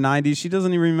grandmother's in her 90s. She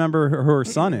doesn't even remember who her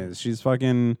son is. She's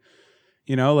fucking,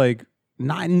 like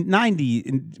 90.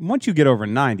 And once you get over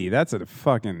 90, that's a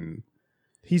fucking.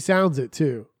 He sounds it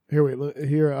too. Here, wait.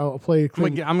 Here, I'll play.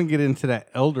 I'm gonna get into that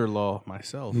elder law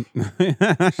myself.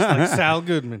 Just like Sal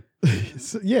Goodman.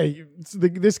 So, yeah,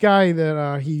 this guy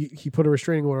that he put a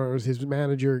restraining order on was his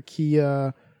manager,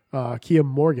 Kia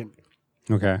Morgan,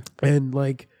 Okay. and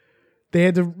like they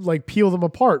had to like peel them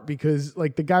apart because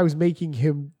like the guy was making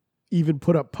him even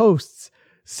put up posts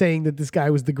saying that this guy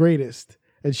was the greatest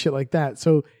and shit like that.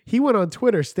 So he went on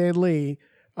Twitter, Stan Lee.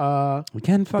 Again,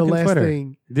 The fucking last Twitter.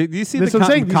 thing. Did you see That's the what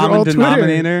I'm saying. These are common all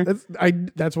denominator?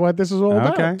 Twitter. That's what this is all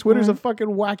Okay. about. Twitter's All a fucking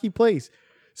wacky place.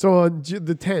 So on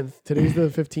the 10th, today's the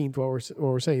 15th while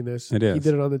we're saying this. It is. He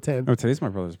did it on the 10th. Oh, today's my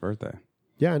brother's birthday.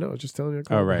 Yeah, I know. I was just telling you.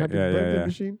 Oh, right. Happy Yeah, birthday yeah.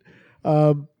 machine.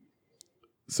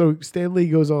 So Stan Lee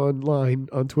goes online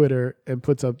on Twitter and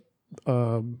puts up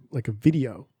like a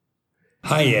video.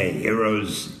 Hiya,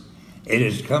 heroes. It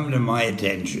has come to my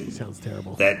attention Sounds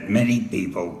terrible. that many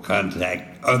people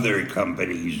contact other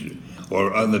companies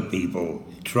or other people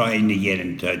trying to get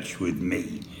in touch with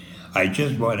me. I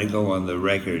just want to go on the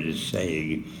record as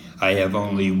saying I have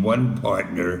only one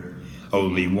partner.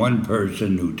 only one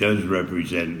person who does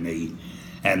represent me,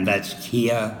 and that's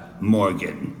Kia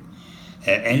Morgan.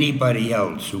 Anybody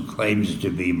else who claims to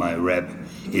be my rep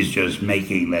is just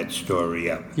making that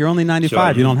story up. You're only 95. So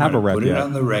I You don't just have a wanna rep put yet. it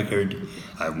on the record.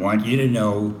 I want you to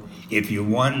know, if you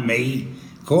want me,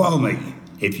 call me.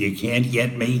 If you can't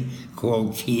get me,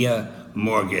 call Kia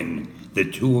Morgan. The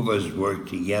two of us work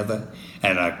together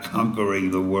and are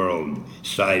conquering the world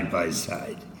side by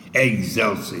side.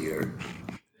 Excelsior.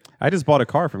 I just bought a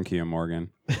car from Kia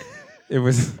Morgan. It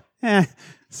was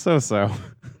so.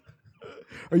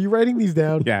 Are you writing these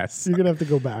down? Yes. You're gonna have to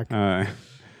go back.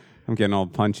 I'm getting all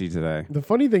punchy today. The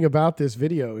funny thing about this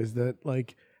video is that,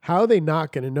 like, how are they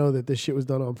not going to know that this shit was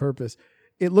done on purpose?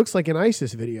 It looks like an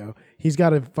ISIS video. He's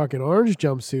got a fucking orange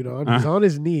jumpsuit on. He's on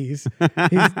his knees.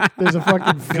 There's a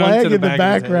fucking flag the in the back of his head.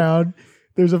 background.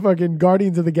 There's a fucking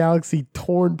Guardians of the Galaxy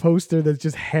torn poster that's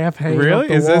just half hanging Really? off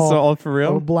the Is this wall all for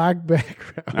real? on a black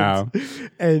background. Oh.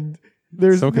 And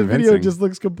there's So the video convincing. just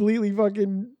looks completely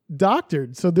fucking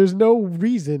doctored. So there's no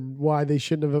reason why they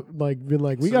shouldn't have been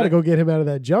like, we So got to that- go get him out of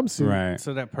that jumpsuit. Right.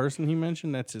 So that person he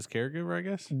mentioned, that's his caregiver, I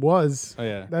guess? Was. Oh,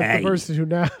 yeah. That's Hey. the person who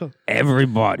now.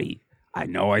 Everybody, I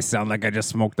know I sound like I just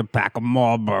smoked a pack of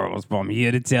Marlboros, but I'm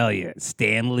here to tell you,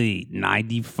 Stan Lee,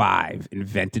 95,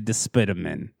 invented the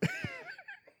Spiderman.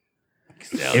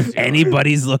 If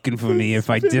anybody's looking for me, if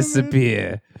I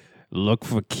disappear, look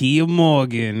for Kia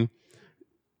Morgan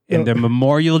in the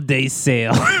Memorial Day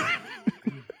sale.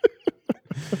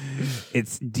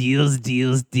 It's deals,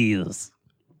 deals, deals.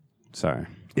 Sorry.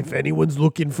 If anyone's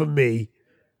looking for me,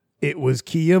 it was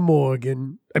Kia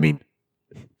Morgan. I mean,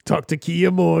 talk to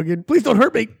Kia Morgan. Please don't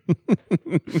hurt me.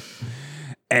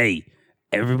 Hey,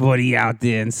 everybody out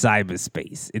there in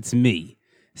cyberspace, it's me,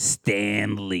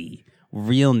 Stan Lee.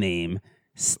 Real name,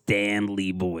 Stan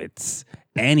Leibowitz.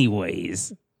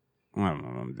 Anyways, I don't know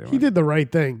what I'm doing. He did the right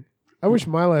thing. I wish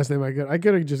my last name I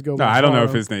could have just go. No, I don't know if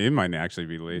Massaro. his name, it might actually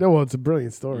be Lee. No, well, it's a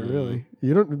brilliant story, really.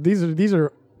 You don't. These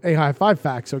are a high five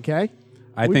facts, okay?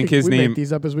 I We think make- his we name, make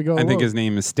these up as we go. I think along. his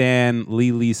name is Stan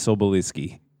Lee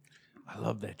Sobolewski. I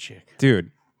love that chick.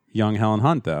 Dude, young Helen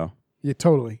Hunt, though. Yeah,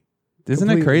 totally. Isn't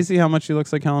Completely. it crazy how much she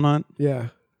looks like Helen Hunt? Yeah.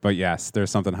 But yes,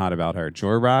 there's something hot about her.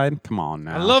 Joyride? Come on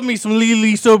now. I love me some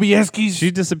Lily Sobieskis.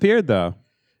 She disappeared, though.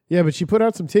 Yeah, but she put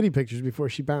out some titty pictures before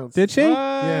she bounced. Did she?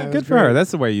 Yeah, it was Good for great. her.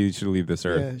 That's the way you should leave this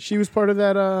earth. Yeah, she was part of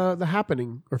that. The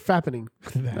happening or fappening.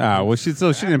 Oh, well, she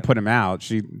didn't put him out.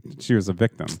 She was a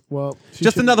victim. Well, she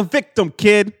Just should- another victim,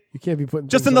 kid. You can't be putting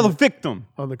Just things another on, victim.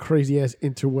 on the crazy ass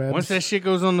interwebs. Once that shit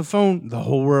goes on the phone, the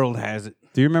whole world has it.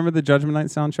 Do you remember the Judgment Night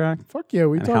soundtrack? Fuck yeah,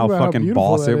 we And talking how about fucking how beautiful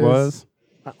boss that it is. was?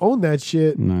 I own that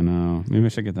shit. No, no. Maybe I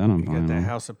should get that on Got that vinyl.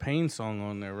 House of Pain song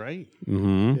on there, right?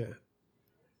 Mm-hmm. Yeah.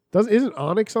 Isn't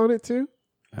Onyx on it too?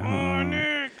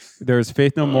 There's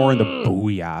Faith No More in the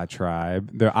Booyah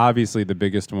Tribe. They're obviously the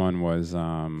biggest one was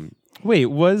wait,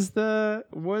 was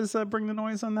Bring the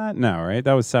Noise on that? No, right?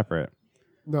 That was separate.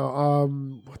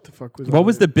 No. What the fuck was? What on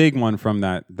was it? the big one from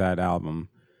that album?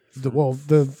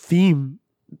 the theme?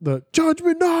 The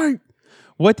Judgment Night.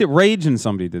 What did Rage and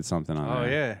somebody did something on Oh,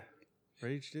 there? yeah.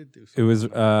 Rage did do It something. was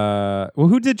well,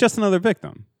 who did Just Another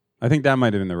Victim? I think that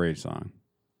might have been the Rage song.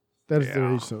 That is the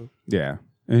Rage song. Yeah.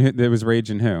 And it was Rage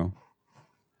and who?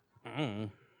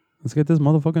 Let's get this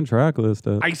motherfucking track list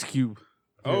up. Ice Cube.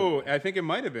 Oh, I think it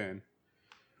might have been.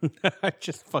 I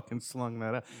just fucking slung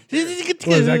that out.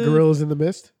 What is that? Gorillas in the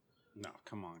Mist? No,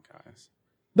 come on, guys.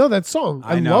 No, that song.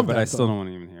 I know, love but that I song. still don't want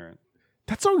to even hear it.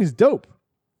 That song is dope.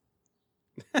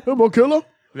 Come on, killer.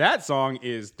 That song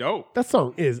is dope. That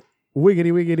song is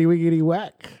wiggity wiggity wiggity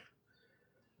whack.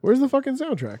 Where's the fucking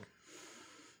soundtrack?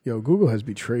 Yo, Google has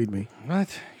betrayed me.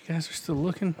 What? You guys are still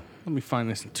looking? Let me find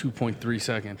this in 2.3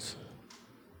 seconds.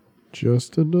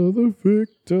 Just another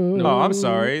victim. Oh, I'm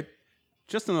sorry.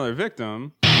 Just Another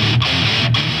Victim.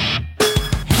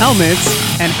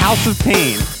 Helmets and House of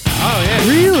Pain. Oh, yeah.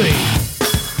 Really?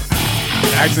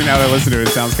 Actually, now that I listen to it,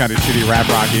 it sounds kind of shitty rap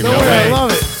rocky. No but way, I okay.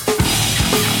 love it.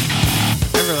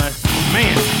 Everlasting.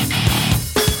 Man.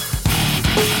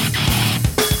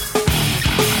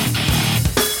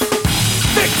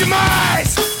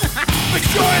 Victimize! But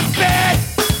you're in bed!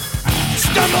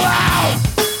 Stumble out!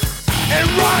 And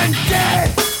run dead!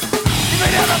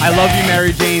 I Love You,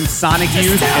 Mary Jane, Sonic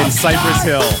Youth, and Cypress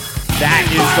Hill. That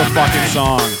is the fucking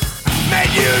song.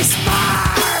 Made you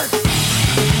smart!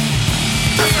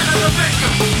 Just another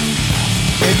victim!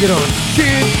 And get on.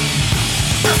 Kid.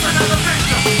 Just another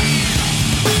victim!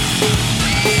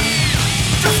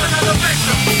 Just another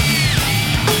victim!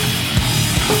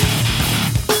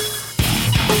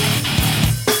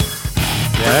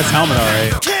 Yeah, that's Helmet, all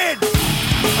right. Kid!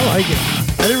 I like it.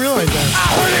 I didn't realize that. I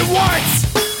heard it once!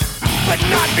 but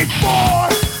not before.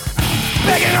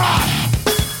 Begging off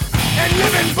and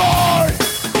living bored.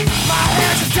 My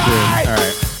hands are tied. All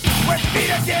right. With feet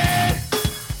again.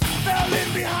 Fell in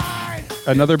behind.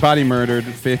 Another body murdered.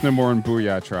 Faith No More and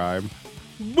Booyah Tribe.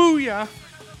 Booyah.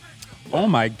 Oh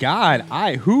my God!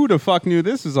 Who the fuck knew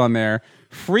this was on there?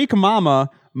 Freak Mama,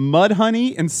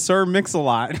 Mudhoney, and Sir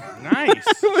Mix-a-Lot. Nice.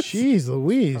 Jeez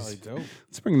Louise.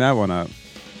 Let's bring that one up.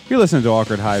 You're listening to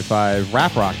Awkward High Five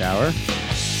Rap Rock Hour.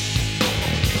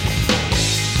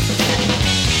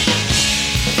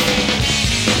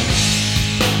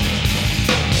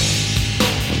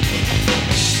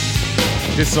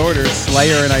 Disorder,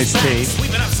 Slayer, and Ice-T.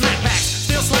 Sweeping up snapbacks,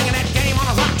 still slinging that game on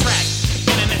a rock track.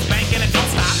 Getting this bank and it don't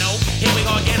stop. No, here we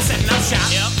go again, setting up shop.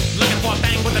 Yep, looking for a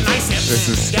bang with a nice hip.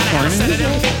 This is Gotta have a set of them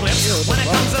corny. kick clips. When it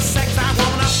comes to sex, I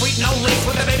wanna freak no leaks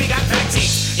with the baby got back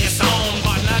teeth. It's on,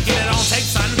 partner, get it on tape,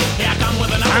 son. Here I come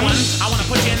with another one. I wanna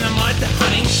put you in the mud,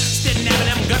 honey. Sitting having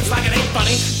them guts like it ain't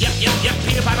funny. Yep,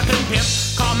 Peter Piper couldn't pimp.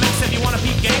 Call Max if you wanna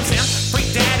peep game sim.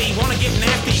 Freak daddy, wanna get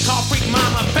nasty. Call freak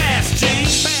mama, fast G.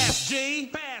 Fast G.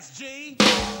 Fast G.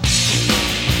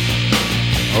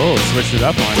 Oh, switched it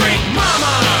up on you. Freak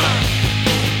mama.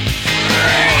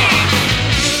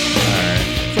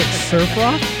 It's like surf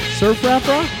rock? Surf rap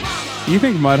rock? You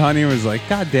think Mudhoney was like,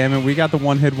 God damn it, we got the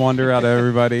one-hit wonder out of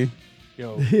everybody?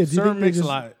 Yo, do you Sir think they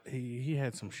Mix-a-Lot, he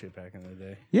had some shit back in the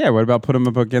day. Yeah, what about put him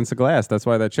up against the glass? That's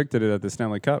why that chick did it at the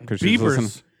Stanley Cup. Because she's listening.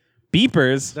 Beepers.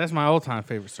 Beepers? That's my all-time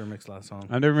favorite Sir Mix-a-Lot song.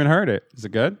 I've never even heard it. Is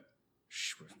it good?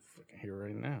 Shh, we're fucking here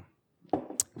right now.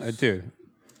 Dude,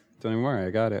 don't even worry, I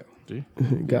got it.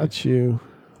 Got you.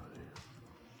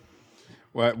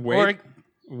 What? Or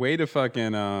Way to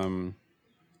fucking Oh,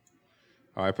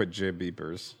 I put Jib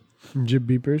Beepers. Jib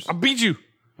beepers. I beat you.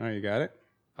 Oh, you got it?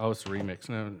 Oh, it's a remix.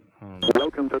 No,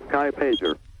 Welcome to Sky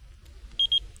Pager.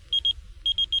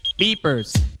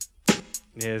 Beepers.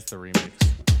 yeah, it's the remix.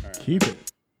 Keep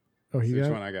it. Oh, he Which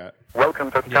got one it? I got?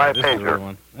 Welcome to Yeah, Sky this is the real Pager.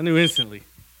 one. I knew instantly.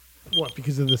 What,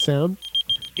 because of the sound?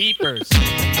 Beepers.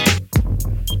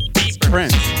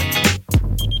 Prince.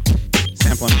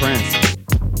 Sampling Prince.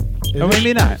 Is Oh, it?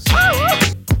 maybe not.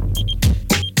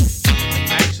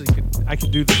 I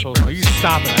could do this whole song. You can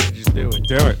stop it. I could just do it.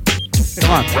 Do it.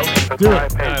 Come on. Welcome to Do Sky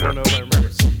it. I don't Pager. know if I remember.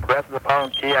 Press the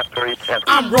pound key after each entry.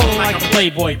 I'm rolling like a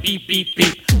playboy, beep, beep,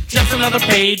 beep. Just another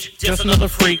page, just another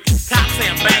freak. Cops say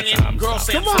I'm banging, girls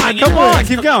say I'm swinging. come on,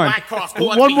 keep going.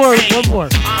 One more.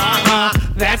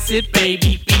 That's it,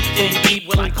 baby. Beep, ding, beep.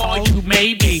 Will I call you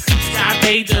maybe? Sky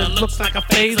Pager looks like a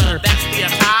phaser. That's the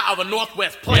attire of a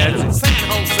Northwest player. Yeah, San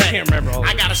Jose. I can't remember all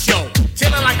I of got a show.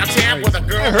 Chilling like a champ with a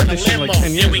girl heard in a this shit limo. like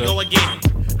 10 Here we years go again.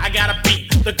 I got a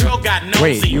beat. The girl got nosy.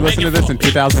 Wait, you listened to this in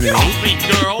 2008? Beat,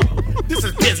 girl. This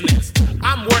is business.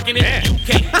 I'm working it. You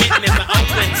can't get in the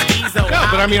Oakland Skeezo. No,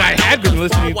 but I mean, I had been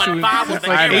listening to it since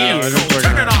like 8 years.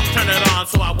 Turn it off, turn it on,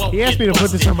 so I won't He asked get me to put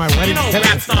this busted. on my wedding You know, set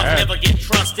rap list. stars never get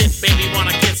trusted. Baby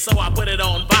wanna kiss, so I put it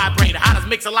on vibrate. How does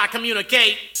Mix-a-Lot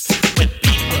communicate? With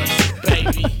beepers,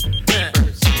 baby.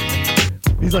 Beepers.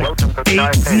 He's like Welcome to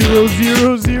Sky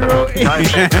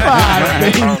 8000885,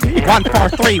 baby.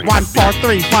 143,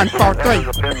 143, 143.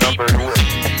 Enter the pin number you wish.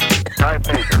 Sky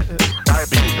Pager. Sky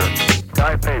Pager.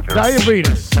 Sky Pager.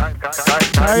 Diabetes. Sky- Sky-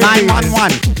 Sky-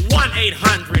 911.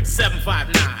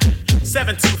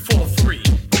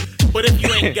 1-800-759-7243. But if you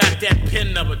ain't got that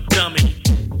pin number, dummy,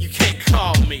 you can't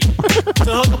call me.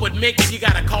 To hook up with Mix, you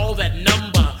gotta call that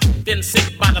number. Then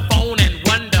sit by the phone and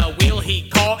wonder, will he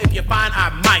call? If you find I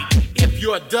might. If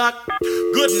you're a duck,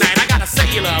 good night. I got a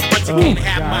cellular, but you can't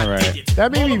have my God. digits.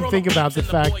 That made me Roll think the about the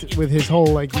beats and fact boy with his whole,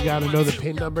 like, you gotta know the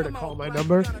PIN number to call my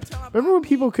number. Remember when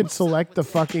people could select the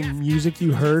fucking music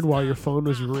you heard while your phone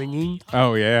was ringing?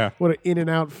 Oh, yeah. What an in and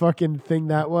out fucking thing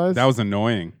that was. That was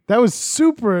annoying. That was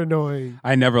super annoying.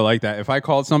 I never liked that. If I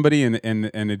called somebody and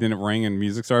it didn't ring and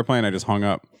music started playing, I just hung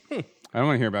up. I don't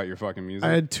want to hear about your fucking music.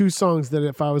 I had two songs that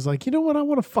if I was like, you know what, I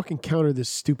want to fucking counter this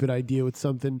stupid idea with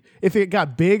something. If it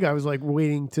got big, I was like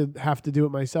waiting to have to do it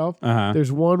myself. Uh-huh.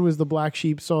 There's one was the Black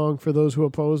Sheep song For Those Who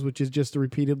Oppose, which is just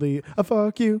repeatedly, a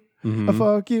fuck you, a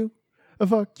fuck you, a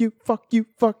fuck you, fuck you,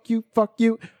 fuck you, fuck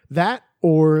you. That,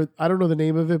 or I don't know the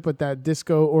name of it, but that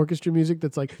disco orchestra music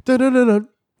that's like, dun dun dun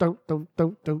dun dun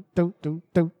dun dun dun dun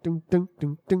dun dun dun dun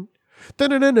dun dun dun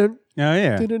dun dun dun. Oh,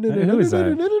 yeah. Who is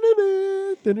that?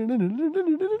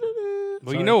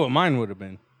 Well, you know what mine would have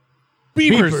been.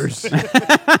 Beepers.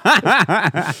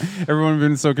 Everyone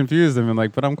been so confused. They've been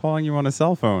like, but I'm calling you on a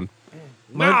cell phone.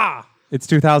 Nah. It's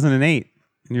 2008,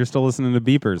 and you're still listening to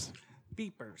beepers.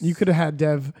 Beepers. You could have had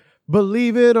Dev.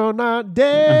 Believe it or not,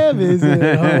 Dev is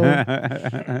at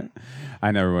home.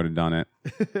 I never would have done it.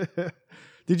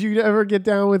 Did you ever get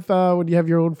down with when you have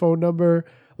your own phone number?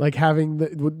 Like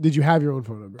did you have your own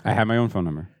phone number? I had my own phone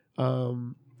number.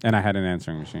 And I had an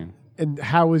answering machine. And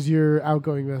how was your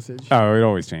outgoing message? Oh, it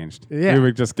always changed. Yeah. We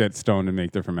would just get stoned and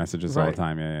make different messages all the Right.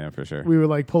 time. Yeah, for sure. We would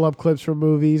like pull up clips from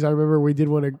movies. I remember we did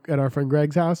one at our friend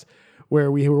Greg's house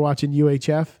where we were watching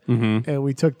UHF and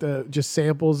we took just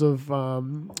samples of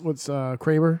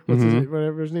Kramer,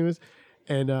 whatever his name is,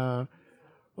 and I'm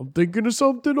thinking of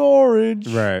something orange,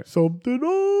 Right. Something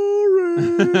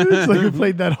orange. Like we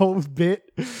played that whole bit,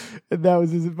 and that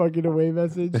was his fucking away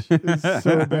message. It was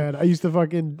so bad. I used to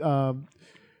fucking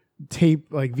tape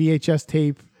like VHS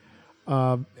tape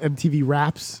MTV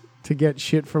Raps to get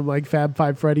shit from like Fab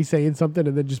Five Freddy saying something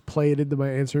and then just play it into my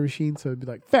answering machine. So it'd be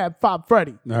like Fab Five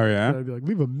Freddy. Oh, yeah? And I'd be like,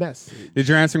 leave a mess. Did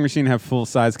your answering machine have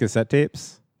full-size cassette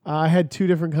tapes? I had two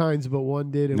different kinds, but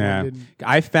one did and one didn't.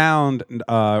 I found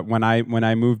when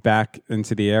I moved back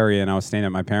into the area and I was staying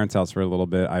at my parents' house for a little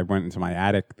bit, I went into my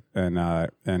attic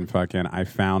and fucking I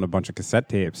found a bunch of cassette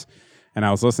tapes and I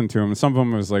was listening to them. Some of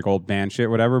them was like old band shit,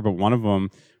 whatever, but one of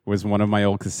them was one of my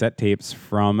old cassette tapes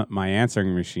from my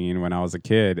answering machine when I was a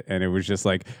kid, and it was just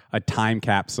like a time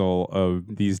capsule of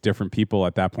these different people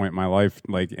at that point in my life,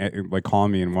 like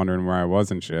calling me and wondering where I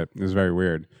was and shit. It was very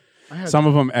weird. Some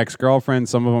of them ex-girlfriends,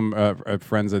 some of them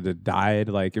friends that had died.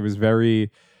 Like it was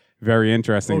very, very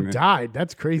interesting. Oh, died.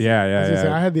 That's crazy. Yeah, I was yeah, gonna say,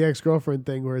 yeah. I had the ex-girlfriend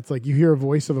thing where it's like you hear a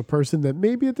voice of a person that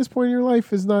maybe at this point in your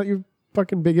life is not your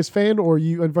fucking biggest fan, or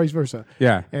you, and vice versa.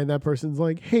 Yeah. And that person's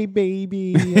like, hey,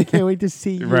 baby, I can't wait to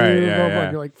see you. Right, blah, yeah, blah, blah. yeah.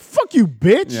 And you're like, fuck you,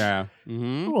 bitch. Yeah. I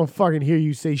don't want to fucking hear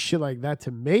you say shit like that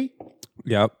to me.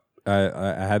 Yep. I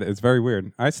had. It's very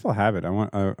weird. I still have it.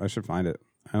 I should find it.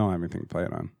 I don't have anything to play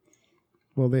it on.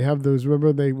 Well, they have those.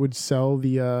 Remember, they would sell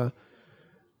the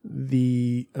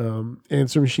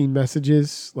answer machine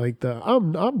messages, like the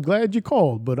I'm glad you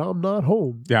called, but I'm not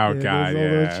home. Oh, And God, there's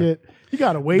all that yeah. shit. You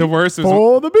gotta wait The worst was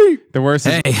for the beep. the worst.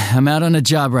 Hey, I'm out on a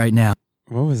job right now.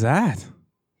 What was that?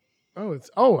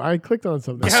 I clicked on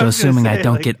something. So assuming I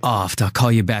don't get offed, I'll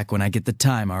call you back when I get the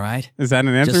time, all right? Is that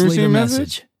an answer Just leave machine a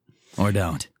message? Or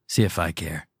don't. See if I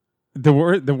care. The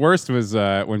worst was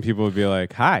when people would be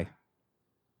like, "Hi,"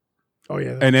 Oh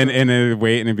yeah, and then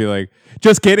wait, and it'd be like,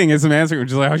 "Just kidding." It's an answer.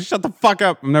 Just like, "Oh, shut the fuck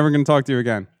up. I'm never gonna talk to you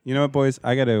again." You know what, boys?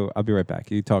 I'll be right back.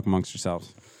 You talk amongst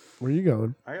yourselves. where you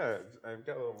going? I've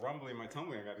got a little rumbling in my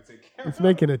tummy. I gotta take care It's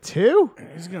making a 2.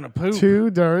 He's gonna poop.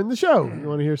 2 during the show. You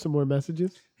want to hear some more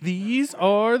messages? These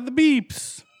are the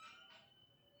beeps.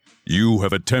 You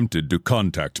have attempted to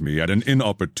contact me at an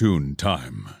inopportune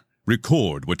time.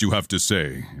 Record what you have to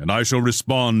say, and I shall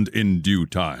respond in due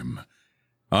time.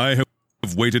 I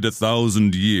have waited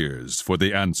 1,000 years for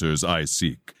the answers I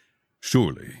seek.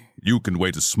 Surely, you can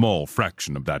wait a small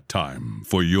fraction of that time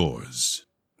for yours.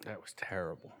 That was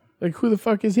terrible. Like, who the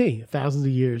fuck is he? Thousands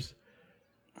of years.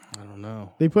 I don't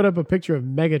know. They put up a picture of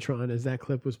Megatron as that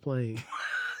clip was playing.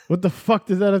 What the fuck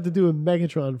does that have to do with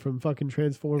Megatron from fucking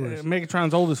Transformers?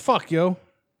 Megatron's old as fuck, yo.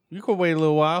 You could wait a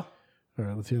little while. All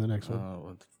right, let's hear the next one.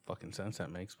 What the fucking sense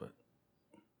that makes, but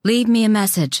Leave me a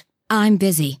message. I'm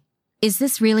busy. Is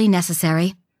this really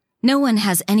necessary? No one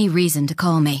has any reason to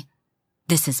call me.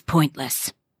 This is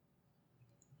pointless.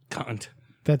 cunt.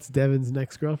 That's Devin's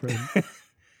next girlfriend.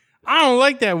 I don't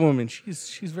like that woman.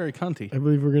 She's very cunty. I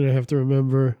believe we're going to have to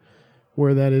remember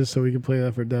where that is so we can play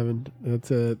that for Devin.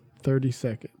 That's 30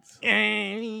 seconds.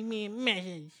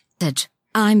 Message.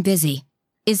 I'm busy.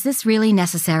 Is this really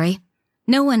necessary?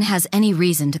 No one has any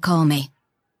reason to call me.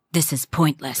 This is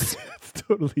pointless. It's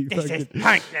totally fucking...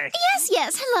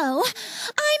 Yes, hello.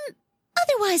 I'm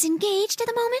otherwise engaged at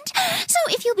the moment. So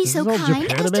if you'll be This so is all kind as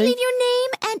to Japanime? leave your name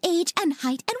and age and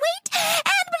height and weight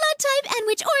and blood type and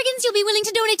which organs you'll be willing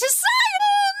to donate to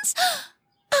science,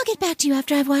 I'll get back to you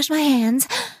after I've washed my hands.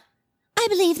 I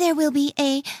believe there will be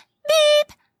a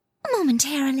beep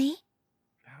momentarily.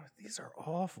 These are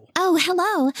awful. Oh,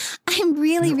 hello. I'm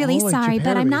really They're all like sorry,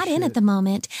 but I'm Japanime not in shit. at the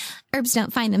moment. Herbs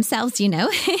don't find themselves, you know.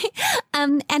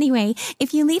 Anyway,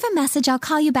 if you leave a message, I'll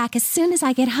call you back as soon as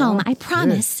I get home. Fuck I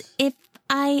promise. this. If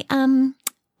I,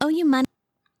 owe you money.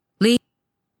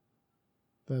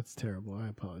 That's terrible. I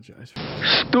apologize.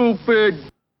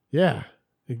 Stupid! Yeah,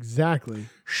 exactly.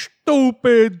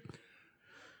 Stupid.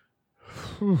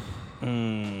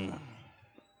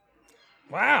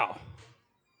 Wow.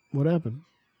 What happened?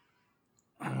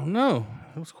 I don't know.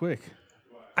 That was quick.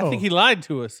 I think he lied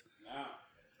to us.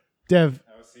 Dev,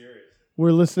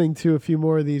 we're listening to a few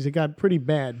more of these. It got pretty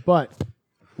bad, but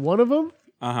one of them,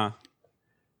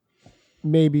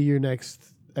 maybe your next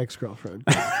ex-girlfriend.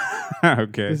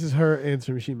 Okay. This is her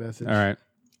answer machine message. All right.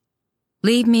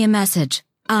 Leave me a message.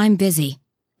 I'm busy.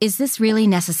 Is this really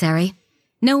necessary?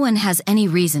 No one has any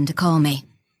reason to call me.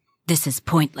 This is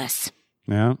pointless.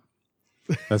 Yeah.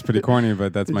 That's pretty corny,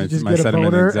 but that's my just my get a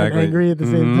sentiment boner exactly. and angry at the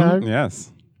same time?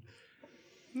 Yes.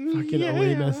 Fucking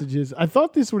away messages. I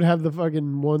thought this would have the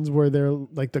fucking ones where they're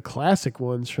like the classic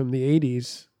ones from the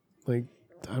 80s. Like,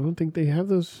 I don't think they have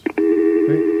those. Right?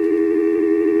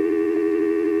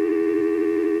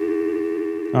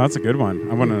 Oh, that's a good one.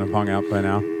 I wouldn't have hung out by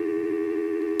now.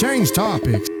 Change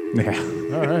topics. Yeah.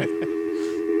 All right.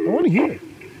 I want to hear it.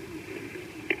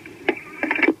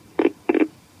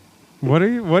 What are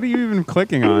you even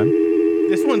clicking on?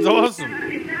 This one's awesome.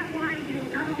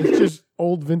 It's just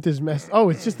old vintage mess. Oh,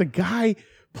 it's just a guy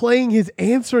playing his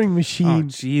answering machine. Oh,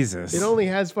 Jesus. It only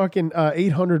has fucking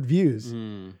 800 views.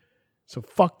 So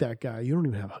fuck that guy. You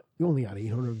only got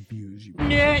 800 views.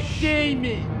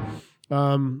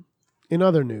 In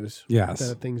other news,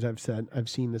 Yes. things I've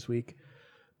seen this week.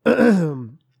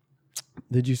 Did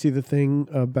you see the thing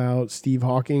about Steve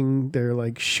Hawking? They're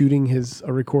like shooting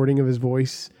a recording of his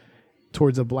voice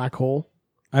towards a black hole.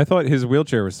 I thought his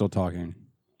wheelchair was still talking.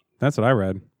 That's what I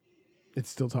read. It's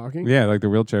still talking? Yeah, like the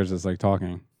wheelchair's just like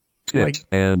talking. Tit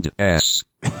and ass.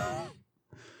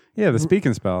 Yeah, the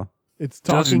speaking spell. It's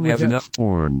talking. Doesn't have enough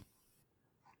porn.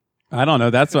 I don't know.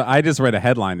 That's what I just read a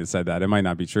headline that said that. It might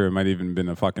not be true. It might even been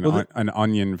a fucking an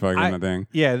onion fucking thing.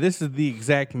 Yeah, this is the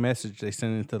exact message they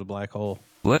sent into the black hole.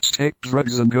 Let's take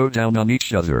drugs and go down on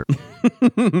each other.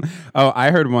 Oh,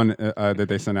 I heard one that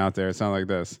they sent out there. It sounded like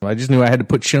this. I just knew I had to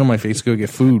put shit on my face to go get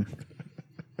food.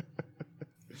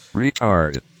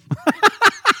 Retard.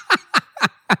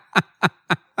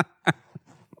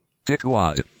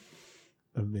 Dickwad.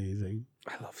 Amazing.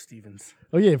 I love Stevens.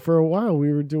 Oh yeah, for a while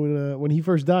we were doing when he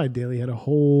first died, Daly had a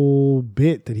whole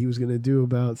bit that he was going to do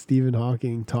about Stephen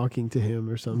Hawking talking to him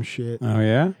or some shit. Oh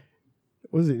yeah?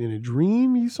 Was it in a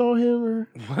dream you saw him or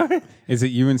what? Is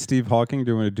it you and Steve Hawking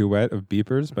doing a duet of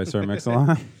Beepers by Sir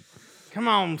Mix-a-Lot? Come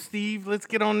on, Steve. Let's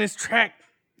get on this track.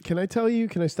 Can I tell you?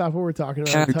 Can I stop what we're talking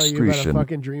about and tell you about a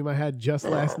fucking dream I had just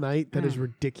last night that is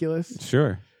ridiculous?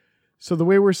 Sure. So the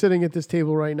way we're sitting at this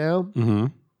table right now,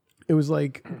 it was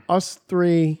like us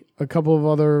three, a couple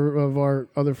of our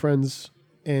other friends,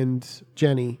 and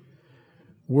Jenny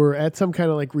were at some kind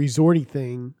of like resorty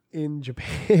thing in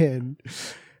Japan.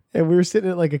 And we were sitting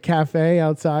at like a cafe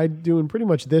outside doing pretty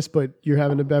much this, but you're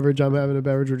having a beverage, I'm having a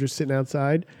beverage, we're just sitting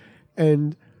outside.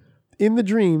 And in the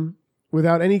dream,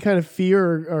 without any kind of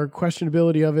fear or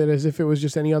questionability of it, as if it was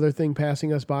just any other thing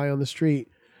passing us by on the street,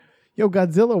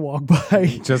 Godzilla walked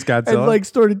by. Just Godzilla? And like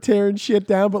started tearing shit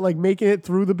down, but like making it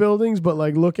through the buildings, but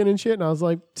like looking and shit. And I was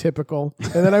like, typical.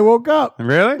 And then I woke up.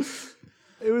 Really?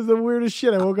 It was the weirdest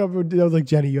shit. I woke up and I was like,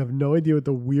 Jenny, you have no idea what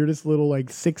the weirdest little like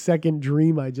 6-second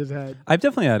dream I just had. I've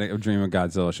definitely had a dream of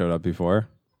Godzilla showed up before.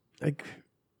 Like,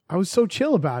 I was so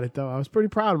chill about it though. I was pretty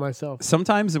proud of myself.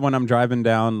 Sometimes when I'm driving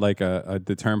down like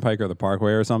the turnpike or the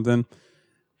parkway or something,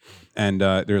 and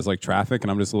there's like traffic, and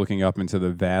I'm just looking up into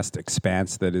the vast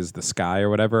expanse that is the sky or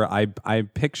whatever, I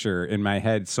picture in my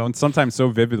head sometimes so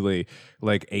vividly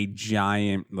like a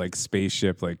giant like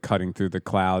spaceship like cutting through the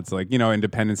clouds, like, you know,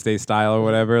 Independence Day style or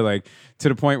whatever, like to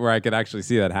the point where I could actually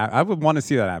see that happen. I would want to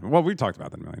see that happen. Well, we've talked about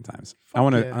that a million times. I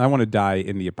want to die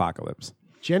in the apocalypse.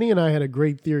 Jenny and I had a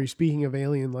great theory. Speaking of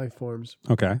alien life forms,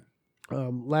 Okay.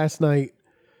 Last night,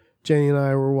 Jenny and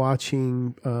I were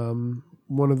watching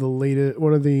one of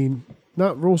the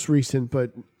not most recent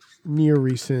but near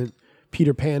recent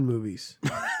Peter Pan movies.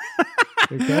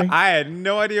 Okay, I had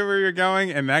no idea where you're going,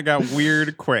 and that got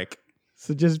weird quick.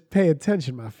 So just pay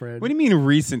attention, my friend. What do you mean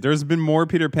recent? There's been more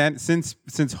Peter Pan since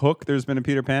Hook. There's been a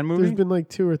Peter Pan movie. There's been like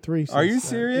 2 or 3. Are you since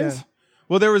serious? Yeah.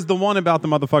 Well, there was the one about the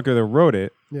motherfucker that wrote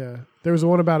it. Yeah, there was the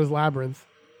one about his labyrinth.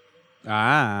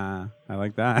 Ah, I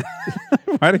like that.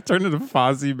 Why'd it turn into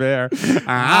Fozzie Bear?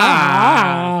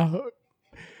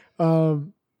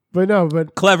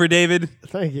 But clever, David.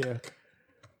 Thank you.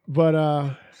 But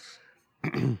I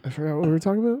forgot what we were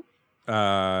talking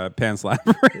about. Pan's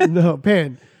Labyrinth. No,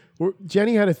 Pan.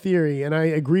 Jenny had a theory, and I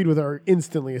agreed with her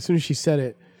instantly as soon as she said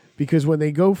it. Because when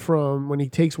he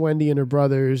takes Wendy and her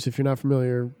brothers, if you're not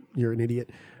familiar, you're an idiot.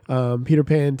 Peter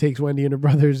Pan takes Wendy and her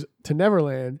brothers to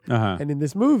Neverland. And in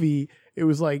this movie, it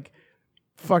was like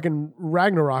fucking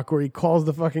Ragnarok, where he calls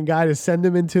the fucking guy to send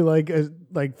him into like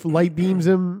light beams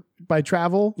him by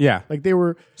travel. Yeah. Like they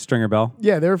were Stringer Bell.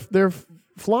 Yeah, they're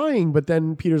flying, but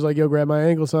then Peter's like, yo, grab my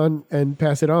ankle, son, and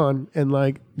pass it on. And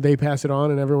like they pass it on,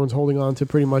 and everyone's holding on to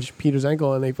pretty much Peter's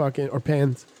ankle, and they fucking, or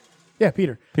Pan's. Yeah,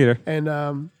 Peter.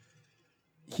 And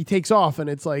he takes off, and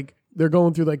it's like they're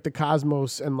going through like the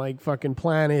cosmos and like fucking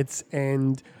planets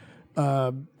and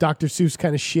Dr. Seuss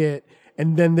kind of shit.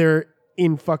 And then they're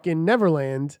in fucking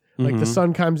Neverland, like the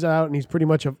sun comes out and he's pretty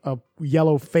much a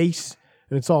yellow face.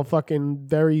 And it's all fucking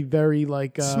very, very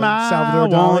like Smile,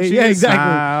 Salvador won't Dali. you Yeah, exactly.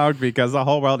 smile, because the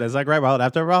whole world is a great world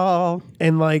after all.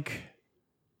 And like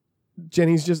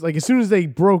Jenny's just like, as soon as they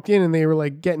broke in and they were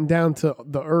like getting down to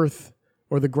the earth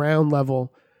or the ground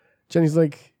level, Jenny's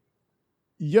like,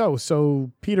 yo,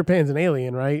 so Peter Pan's an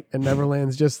alien, right? And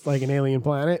Neverland's just like an alien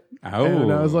planet. Oh.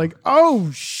 And I was like,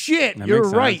 oh shit, That you're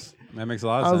makes right. sense. That makes a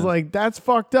lot of I sense. was like, that's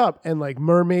fucked up. And like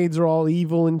mermaids are all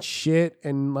evil and shit.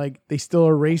 And like they still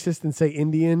are racist and say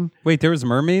Indian. Wait, there was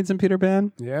mermaids in Peter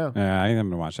Pan? Yeah. Yeah, I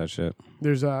haven't watched that shit.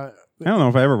 There's I don't know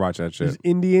if I ever watched that there's shit.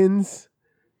 Indians.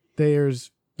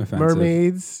 There's Offensive.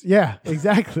 mermaids. Yeah,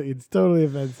 exactly. It's totally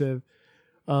offensive.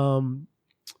 And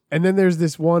then there's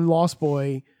this one lost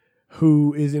boy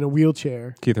who is in a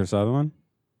wheelchair. Keith Sutherland?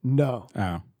 No.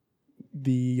 Oh.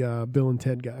 The Bill and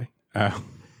Ted guy. Oh.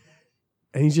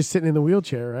 And he's just sitting in the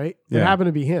wheelchair, right? It Yeah. happened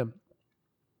to be him.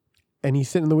 And he's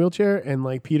sitting in the wheelchair, and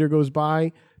like Peter goes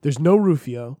by. There's no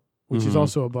Rufio, which is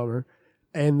also a bummer.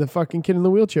 And the fucking kid in the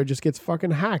wheelchair just gets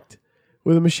fucking hacked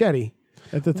with a machete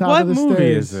at the top What of the movie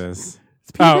stairs. is this?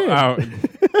 It's Peter Oh,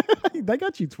 Pan. I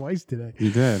got you twice today.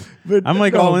 You did. But I'm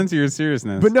like no. all into your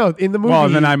seriousness. But no, in the movie. Well,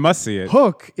 then I must see it.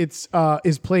 Hook, it's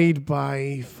is played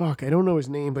by I don't know his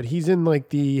name, but he's in like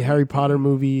the Harry Potter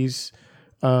movies.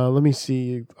 Let me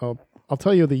see. I'll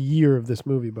tell you the year of this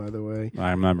movie, by the way.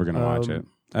 I'm never gonna watch it.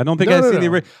 I don't think no, I've no,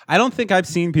 seen no. the. I don't think I've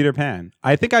seen Peter Pan.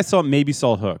 I think I saw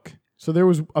Hook. So there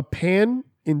was a Pan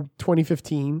in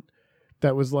 2015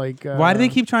 that was like. Why do they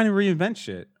keep trying to reinvent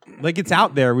shit? Like it's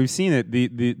out there. We've seen it.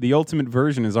 The ultimate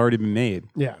version has already been made.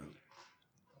 Yeah.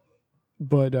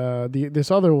 But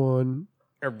this other one,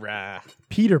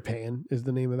 Peter Pan is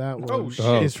the name of that one. Oh,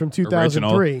 shit. Is from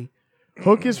 2003.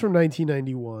 Hook is from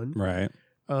 1991. Right.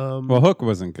 Well, Hook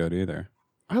wasn't good either.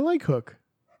 I like Hook.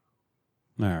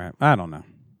 All right. I don't know.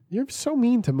 You're so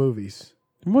mean to movies.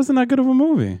 It wasn't that good of a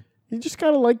movie. You just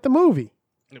gotta like the movie.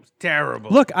 It was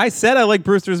terrible. Look, I said I like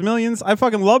Brewster's Millions. I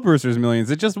fucking love Brewster's Millions.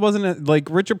 It just wasn't like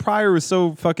Richard Pryor was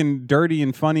so fucking dirty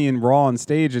and funny and raw on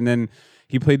stage, and then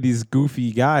he played these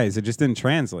goofy guys. It just didn't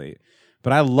translate.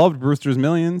 But I loved Brewster's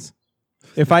Millions.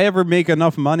 If I ever make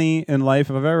enough money in life,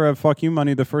 if I ever have fuck you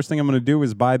money, the first thing I'm going to do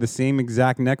is buy the same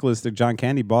exact necklace that John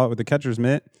Candy bought with the catcher's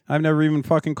mitt. I've never even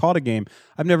fucking called a game.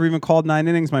 I've never even called 9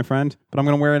 innings, my friend. But I'm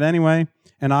going to wear it anyway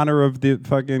in honor of the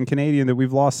fucking Canadian that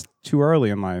we've lost too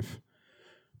early in life.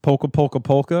 Polka, polka,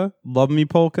 polka. Love me,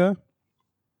 polka.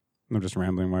 I'm just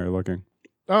rambling while you're looking.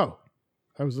 Oh,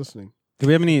 I was listening. Do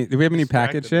we have any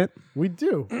packet shit? We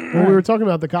do. When we were talking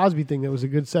about the Cosby thing, that was a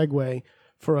good segue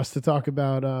for us to talk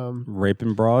about.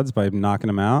 Raping broads by knocking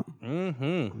them out?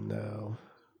 Mm-hmm. No.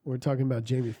 We're talking about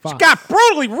Jamie Foxx. Got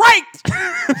brutally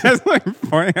raped. That's like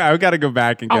funny. I got to go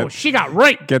back and get, She got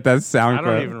raped. get that sound I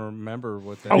don't clip. even remember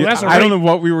what that. Oh, is. that's a I don't rape. know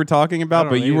what we were talking about, I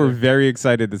but don't you were either. very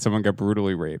excited that someone got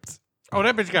brutally raped. Oh,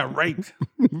 that bitch got raped.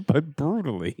 But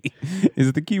brutally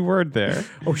is the key word there.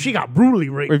 Oh, she got brutally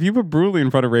raped. If you put brutally in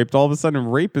front of raped, all of a sudden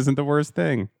rape isn't the worst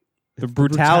thing. The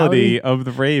brutality of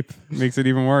the rape makes it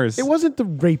even worse. It wasn't the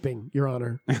raping, Your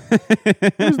Honor.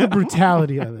 It was the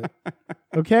brutality of it.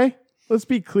 Okay? Let's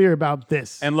be clear about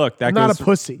this. And look, that I'm goes not a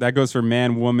pussy. That goes for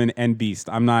man, woman, and beast.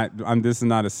 This is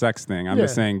not a sex thing. I'm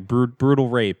just Yeah. saying brutal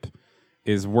rape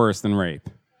is worse than rape.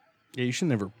 Yeah, you should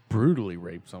never brutally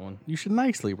rape someone. You should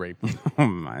nicely rape them. Oh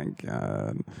my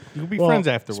god. You can be Well, friends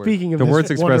afterwards. Speaking of The this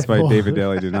words expressed by wonderful- David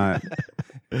Daly do not.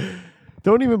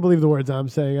 Don't even believe the words I'm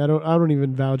saying. I don't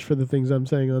even vouch for the things I'm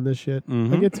saying on this shit.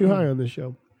 I get too high on this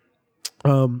show.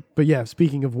 But yeah,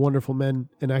 speaking of wonderful men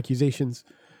and accusations,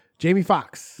 Jamie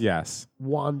Foxx, Yes.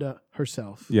 Wanda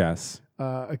herself, Yes.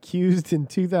 accused in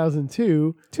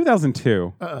 2002.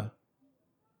 2002.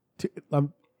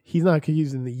 He's not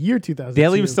accused in the year 2002.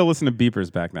 Daly was still listening to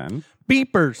beepers back then.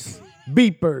 Beepers.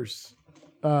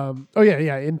 Oh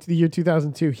yeah. In the year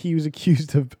 2002, he was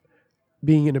accused of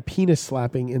being in a penis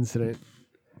slapping incident.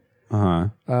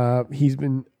 He's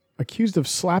been accused of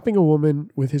slapping a woman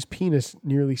with his penis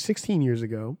nearly 16 years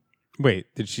ago. Wait,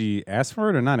 did she ask for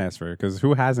it or not ask for it? Because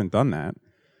who hasn't done that?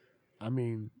 I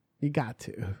mean, you got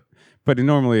to. But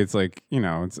normally it's like,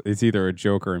 it's either a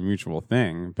joke or a mutual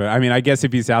thing. But I mean, I guess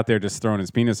if he's out there just throwing his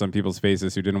penis on people's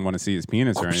faces who didn't want to see his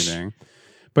penis or anything.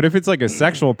 But if it's like a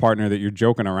sexual partner that you're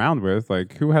joking around with,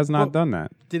 like who has not done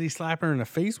that? Did he slap her in the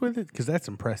face with it? Because that's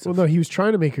impressive. Well, no, he was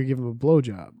trying to make her give him a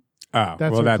blowjob. Oh,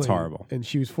 That's well, her that's claim. horrible. And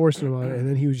she was forcing him on it. And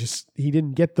then he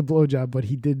didn't get the blowjob, but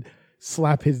he did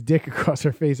slap his dick across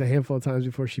her face a handful of times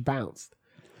before she bounced.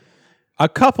 A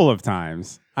couple of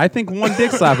times. I think one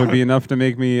dick slap would be enough to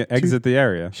make me exit the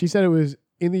area. She said it was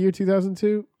in the year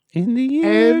 2002. In the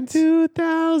year And-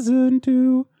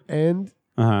 2002. And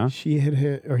he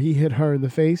hit her in the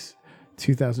face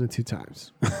 2002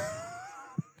 times.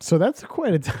 So that's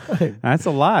quite a time. That's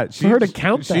a lot. For her to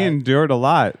count She that. endured a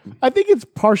lot. I think it's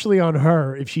partially on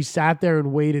her if she sat there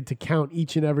and waited to count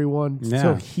each and every one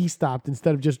until Yeah. he stopped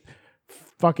instead of just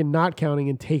fucking not counting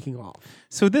and taking off.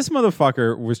 So this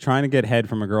motherfucker was trying to get head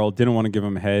from a girl, didn't want to give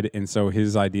him head, and so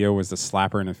his idea was to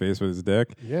slap her in the face with his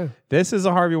dick. Yeah. This is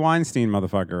a Harvey Weinstein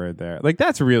motherfucker right there. Like,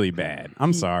 that's really bad.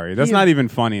 I'm sorry. That's he not is- even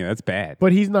funny. That's bad.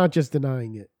 But he's not just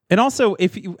denying it. And also,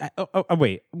 if you...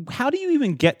 wait. How do you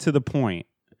even get to the point...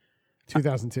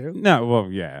 2002? No, well,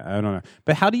 yeah, I don't know.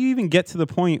 But how do you even get to the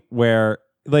point where,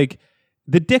 like,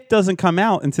 the dick doesn't come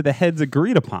out until the head's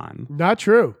agreed upon? Not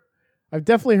true. I've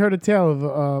definitely heard a tale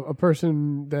of a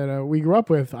person that we grew up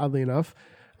with, oddly enough,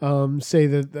 say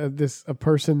that a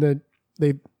person that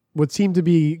they would seem to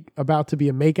be about to be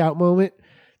a makeout moment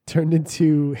turned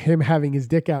into him having his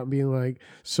dick out and being like,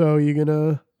 so you're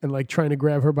gonna... And like trying to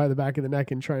grab her by the back of the neck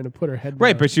and trying to put her head down.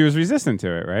 Right, but she was resistant to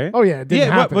it, right? Oh, yeah, it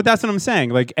didn't happen. But that's what I'm saying.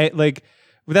 Like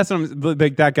that's what I'm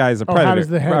like. That guy's a predator. How does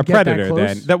the head a get that predator?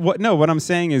 close? Then what I'm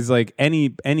saying is like any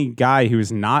guy who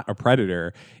is not a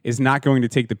predator is not going to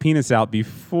take the penis out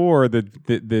before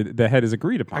the head is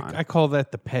agreed upon. I call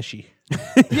that the Pesci.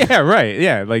 Yeah, right.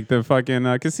 Yeah, like the fucking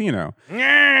casino.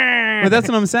 But that's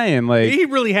what I'm saying. Like He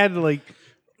really had to like.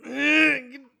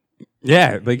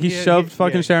 yeah, like he shoved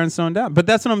fucking Sharon Stone down. But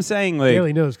that's what I'm saying. Like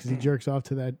Daly knows because he jerks off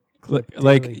to that clip.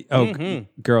 like daily. oh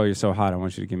girl, you're so hot, I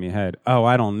want you to give me a head. Oh,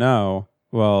 I don't know.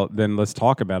 Well, then let's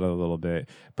talk about it a little bit.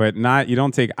 But you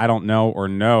don't take I don't know or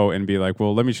no and be like,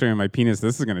 well, let me show you my penis.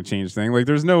 This is going to change things. Like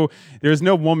there's no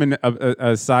woman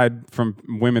aside from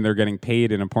women that are getting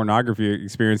paid in a pornography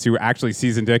experience who actually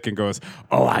sees a dick and goes,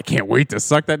 oh, I can't wait to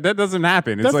suck that. That doesn't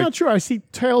happen. It's That's like, not true. I see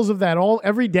tales of that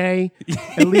every day,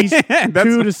 at least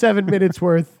 2 to 7 minutes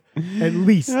worth, at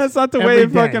least. That's not the every way it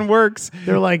day. fucking works.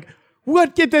 They're like,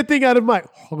 what? Get that thing out of my...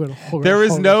 There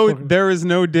is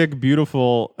no dick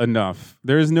beautiful enough.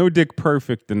 There is no dick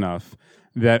perfect enough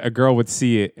that a girl would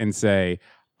see it and say,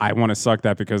 I want to suck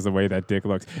that because the way that dick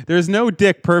looks. There's no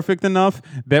dick perfect enough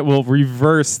that will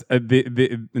reverse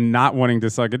the not wanting to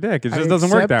suck a dick. It just doesn't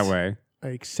work that way. I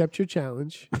accept your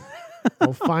challenge.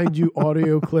 I'll find you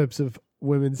audio clips of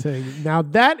women saying, now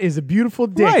that is a beautiful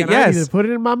dick. Right, and yes. I need to put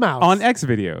it in my mouth. On X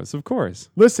videos, of course.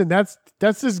 Listen, that's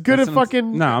as good That's a what I'm-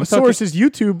 fucking No, I'm source as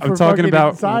YouTube for I'm talking fucking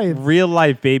about science. real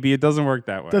life, baby. It doesn't work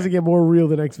that way. Doesn't get more real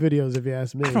than X videos, if you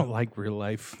ask me. I don't like real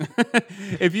life.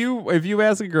 If you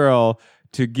ask a girl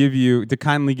to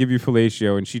kindly give you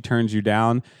fellatio and she turns you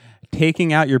down,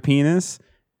 taking out your penis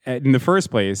in the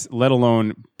first place, let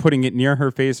alone putting it near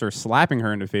her face or slapping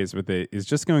her in the face with it, is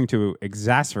just going to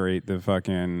exacerbate the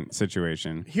fucking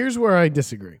situation. Here's where I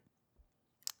disagree.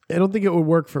 I don't think it would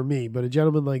work for me, but a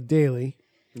gentleman like Daly,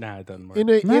 Nah, it doesn't work. in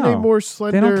a more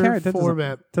slender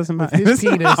format, Doesn't with matter. his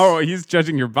penis. Oh, he's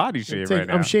judging your body shape right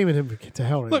now. I'm shaming him to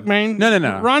hell right Look, now. man.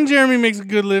 No. Ron Jeremy makes a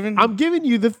good living. I'm giving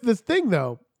you the thing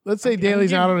though. Let's say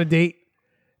Daly's out on a date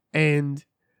and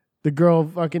the girl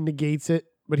fucking negates it,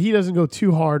 but he doesn't go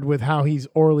too hard with how he's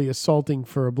orally assaulting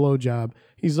for a blowjob.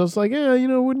 He's just like, yeah,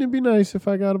 wouldn't it be nice if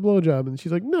I got a blowjob? And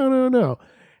she's like, no.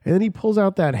 And then he pulls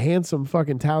out that handsome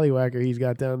fucking tallywhacker he's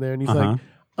got down there, and he's like,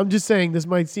 I'm just saying this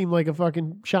might seem like a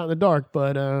fucking shot in the dark,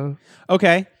 but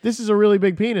okay, this is a really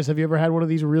big penis. Have you ever had one of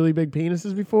these really big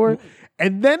penises before?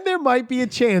 And then there might be a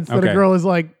chance that a girl is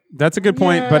like, that's a good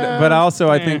point, yeah, but also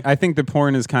I think the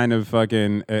porn is kind of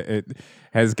fucking it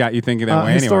has got you thinking that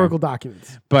way historical anyway.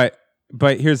 documents.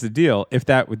 But here's the deal: if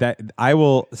that I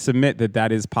will submit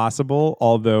that is possible,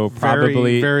 although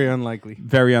probably very unlikely.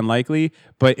 Very unlikely.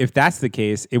 But if that's the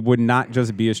case, it would not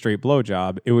just be a straight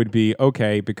blowjob. It would be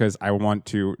okay because I want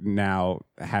to now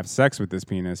have sex with this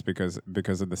penis because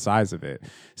of the size of it.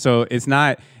 So it's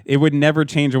not. It would never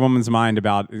change a woman's mind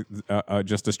about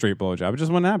just a straight blowjob. It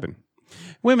just wouldn't happen.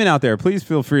 Women out there, please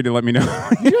feel free to let me know.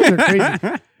 You guys are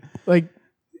crazy. Like,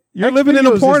 you're living in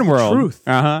a Xvideos porn is the world. Truth.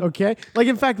 Uh-huh. Okay. Like,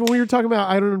 in fact, when we were talking about,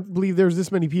 I don't believe there's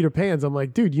this many Peter Pans. I'm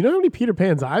like, dude, you know how many Peter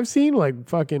Pans I've seen? Like,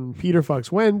 fucking Peter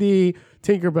fucks Wendy,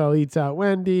 Tinkerbell eats out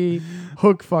Wendy,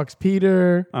 Hook fucks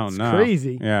Peter. Oh, it's no.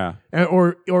 crazy. Yeah.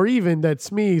 Or even that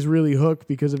Smee's really hooked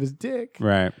because of his dick.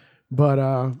 Right. But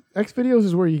X videos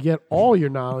is where you get all your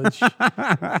knowledge.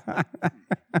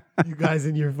 You guys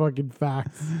and your fucking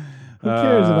facts. Who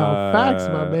cares about facts,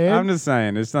 my man? I'm just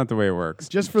saying, it's not the way it works.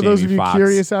 Just for Jamie those of you Foxx.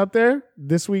 curious out there,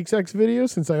 this week's X video,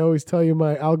 since I always tell you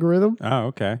my algorithm, Oh,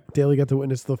 okay. Daly got to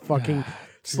witness the fucking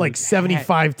It's like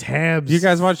 75 tabs. You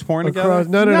guys watch porn across.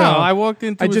 together? No. I walked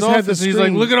into his office the and he's like,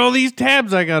 screen. look at all these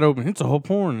tabs I got open. It's a whole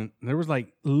porn. And there was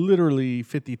like literally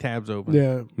 50 tabs open.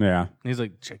 Yeah. Yeah. And he's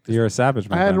like, check this. You're a savage,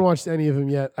 I man. hadn't watched any of them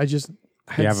yet. I just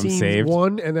had have 'em seen saved?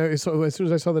 one, and so as soon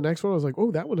as I saw the next one, I was like,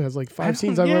 "Oh, that one has like I 5 don't-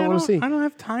 scenes I yeah, might want to see." I don't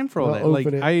have time for all I'll that. Like,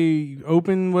 open it. I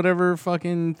open whatever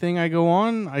fucking thing I go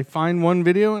on, I find one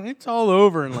video, and it's all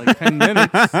over in like 10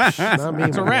 minutes. Not me,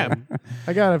 It's a man. wrap.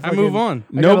 I gotta. I move on.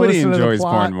 I gotta Nobody listen to the enjoys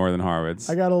plot. porn more than Horowitz.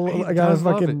 I gotta He gotta does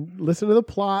love fucking listen to the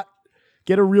plot,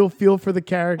 get a real feel for the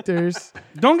characters.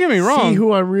 Don't get me wrong. See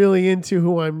who I'm really into,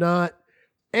 who I'm not,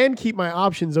 and keep my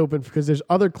options open because there's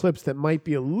other clips that might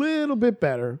be a little bit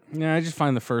better. Yeah, I just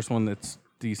find the first one that's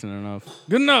decent enough.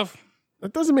 Good enough.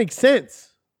 That doesn't make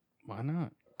sense Why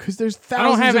not? because there's I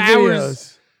don't thousands have of hours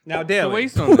videos. Now, to Daly.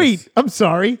 waste on Wait, this. I'm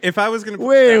sorry. If I was going to...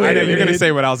 Wait, I know you're going to minute.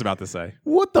 say what I was about to say.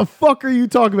 What the fuck are you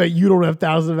talking about? You don't have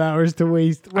thousands of hours to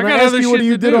waste. When I I, got asked other you what shit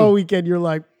you to did do. all weekend, you're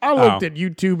like, I looked Oh. at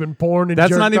YouTube and porn and That's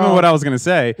jerked not even off. what I was going to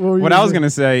say. What were you What I gonna was say? going to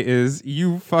say is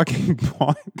you fucking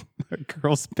bought a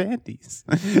girl's panties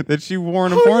that she wore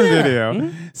in a porn yeah.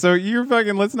 video. So you're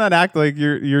fucking... Let's not act like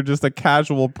you're just a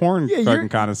casual porn fucking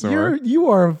connoisseur. You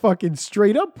are a fucking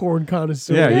straight up porn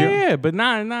connoisseur. Yeah, Yeah, but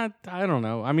not. I don't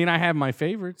know. I mean, I have my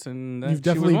favorites, and You've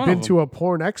definitely been to a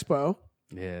porn expo.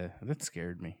 Yeah, that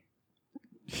scared me.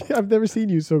 I've never seen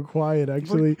you so quiet.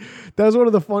 Actually, that was one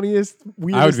of the funniest, I would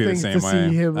weirdest be the things same to way.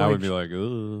 see him. I like, would be like,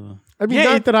 ugh. I mean, Yeah,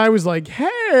 not that I was like,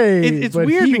 hey. It's but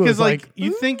weird he because was like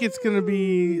you think it's gonna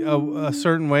be a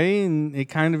certain way, and it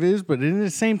kind of is, but at the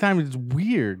same time, it's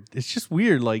weird. It's just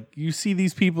weird. Like you see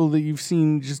these people that you've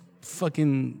seen just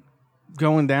fucking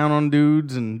going down on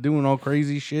dudes and doing all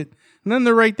crazy shit, and then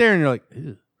they're right there, and you're like,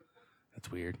 ew,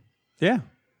 that's weird. Yeah,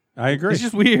 I agree. It's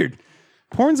just weird.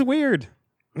 Porn's weird.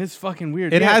 It's fucking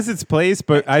weird. It Yeah. has its place,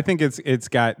 but I think it's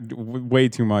got way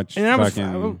too much. And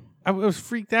fucking... I was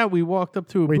freaked out. We walked up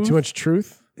to a way booth. too much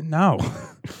truth. No.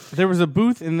 There was a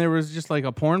booth and there was just like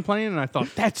a porn playing, and I thought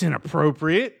that's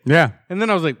inappropriate. Yeah. And then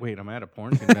I was like, wait, I'm at a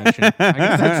porn convention. I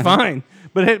guess that's fine.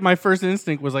 But my first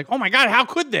instinct was like, oh my god, how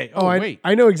could they? Oh, wait.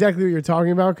 I know exactly what you're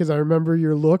talking about because I remember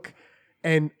your look,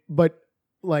 but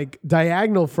like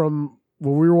diagonal from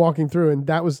where we were walking through, and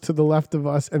that was to the left of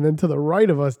us, and then to the right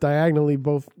of us, diagonally,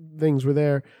 both things were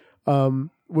there.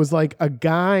 Was like a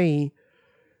guy,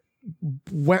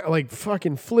 like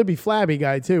fucking flibby flabby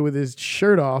guy too, with his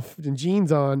shirt off and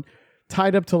jeans on,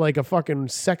 tied up to like a fucking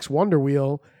sex wonder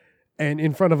wheel, and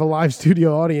in front of a live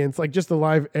studio audience, like just a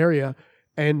live area.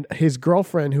 And his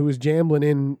girlfriend, who was jambling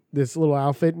in this little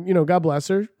outfit, God bless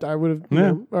her. I would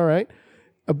have, all right.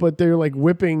 But they're like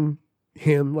whipping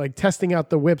him, like testing out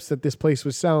the whips that this place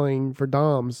was selling for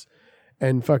doms,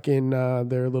 and fucking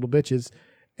they're little bitches.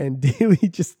 And Daly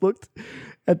just looked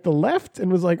at the left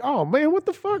and was like, "Oh man, what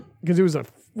the fuck?" Because it was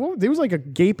like a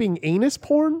gaping anus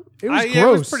porn. It was gross. Yeah,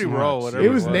 it was pretty raw. Whatever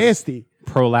It was nasty.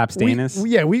 Prolapsed anus.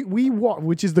 We walk,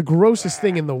 which is the grossest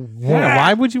thing in the world. Yeah,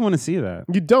 why would you want to see that?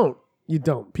 You don't.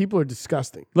 People are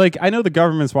disgusting. Like, I know the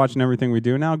government's watching everything we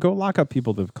do now. Go lock up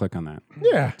people to click on that.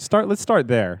 Yeah. Let's start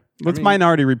there. Let's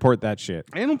Minority Report that shit.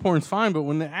 Anal porn's fine, but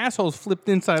when the asshole's flipped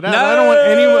inside out, I don't want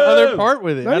any other part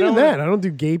with it. Not even that. I don't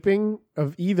do gaping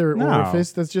of either No.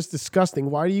 orifice. That's just disgusting.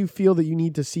 Why do you feel that you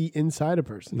need to see inside a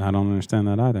person? I don't understand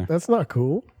that either. That's not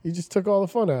cool. You just took all the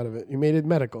fun out of it. You made it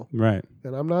medical. Right.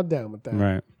 And I'm not down with that.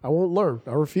 Right. I won't learn.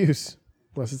 I refuse.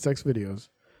 Unless it's sex videos.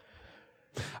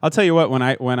 I'll tell you what. When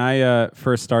I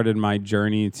first started my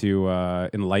journey to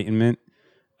enlightenment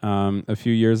a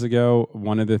few years ago,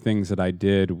 one of the things that I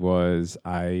did was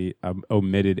I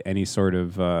omitted any sort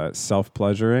of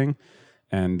self-pleasuring,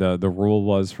 and the rule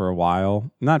was for a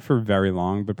while, not for very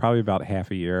long, but probably about half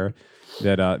a year,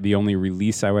 that the only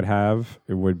release I would have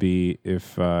it would be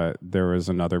if there was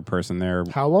another person there.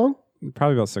 How long?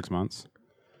 Probably about 6 months.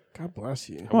 God bless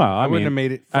you. Well, I mean, wouldn't have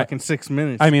made it fucking 6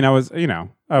 minutes. I mean, I was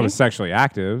sexually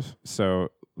active, so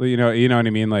you know what I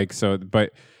mean. Like, so,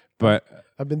 but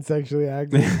I've been sexually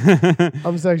active.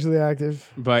 I'm sexually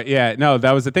active. But yeah, no,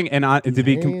 that was the thing. And I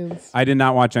hands. did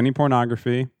not watch any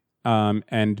pornography.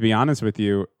 And to be honest with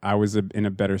you, I was in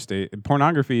a better state.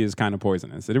 Pornography is kind of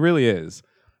poisonous. It really is.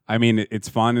 I mean, it's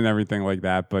fun and everything like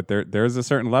that, but there's a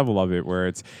certain level of it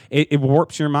where it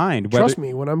warps your mind. Trust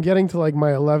me, when I'm getting to like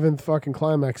my 11th fucking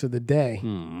climax of the day,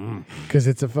 because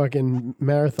it's a fucking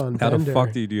marathon How bender. the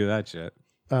fuck do you do that shit?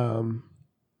 And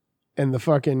the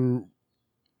fucking,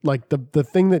 like the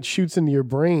thing that shoots into your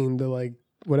brain, the like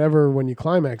whatever, when you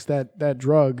climax, that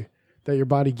drug that your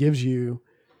body gives you,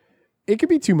 it could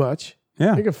be too much.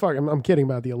 Yeah. It could I'm kidding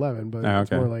about the 11, but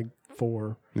it's okay. more like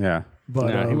 4. Yeah.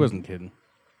 But he wasn't kidding.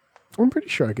 I'm pretty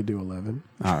sure I could do 11.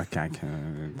 Oh, I can't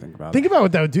even think about Think it. about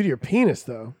what that would do to your penis,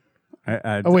 though.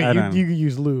 Oh wait, you could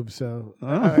use lube, so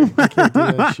I can't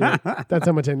do that shit. That's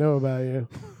how much I know about you.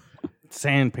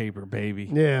 Sandpaper, baby.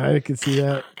 Yeah, I could see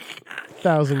that.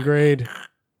 1,000 grade.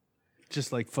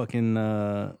 Just like fucking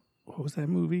what was that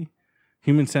movie?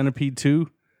 Human Centipede 2.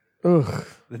 Ugh.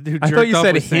 The dude I thought jerked you off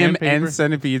said with him sandpaper. and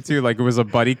Centipede too, like it was a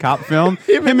buddy cop film.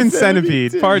 him and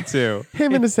Centipede, part 2.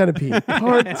 Him and the Centipede,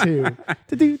 part 2.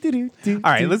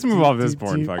 All right, let's move off this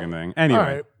porn fucking thing. Anyway, All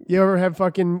right. You ever have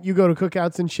you go to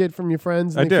cookouts and shit from your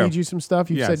friends and I they do. feed you some stuff?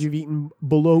 You Yes. said you've eaten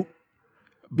balut.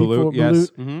 Balut, before yes.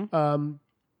 balut. Mhm.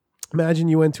 Imagine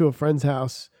you went to a friend's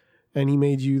house and he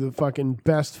made you the fucking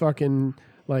best fucking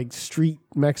like street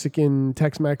Mexican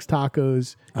Tex-Mex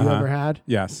tacos you ever had.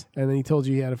 Yes. And then he told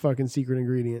you he had a fucking secret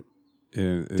ingredient.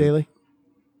 It- Daly?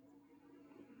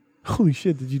 Holy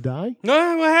shit, did you die?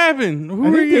 No, what happened? Who I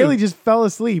are think you? Daly just fell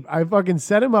asleep. I fucking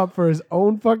set him up for his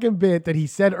own fucking bit that he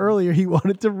said earlier he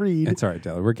wanted to read. It's all right,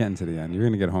 Dale. We're getting to the end. You're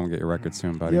gonna get home and get your record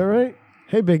soon, buddy. You all right?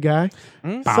 Hey, big guy.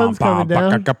 Sun's coming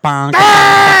down. This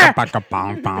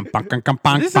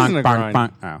isn't a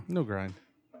grind. Oh. No grind.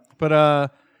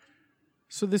 But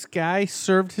so this guy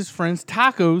served his friends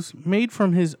tacos made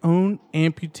from his own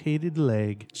amputated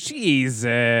leg.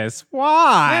 Jesus,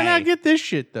 why? And I get this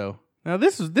shit though. Now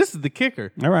this is the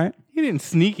kicker. All right. He didn't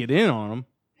sneak it in on him.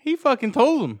 He fucking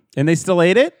told them. And they still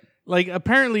ate it? Like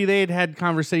apparently they had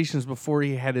conversations before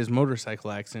he had his motorcycle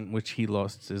accident, which he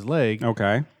lost his leg.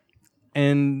 Okay.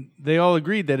 And they all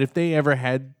agreed that if they ever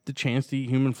had the chance to eat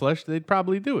human flesh, they'd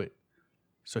probably do it.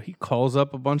 So he calls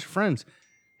up a bunch of friends.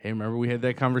 Hey, remember we had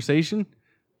that conversation?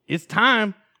 It's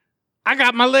time. I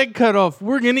got my leg cut off.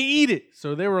 We're going to eat it.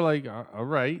 So they were like, all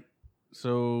right.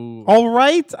 So. All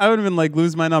right? I would have been like,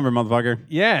 lose my number, motherfucker.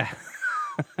 Yeah.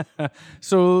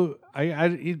 So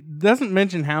it doesn't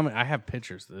mention how many. I have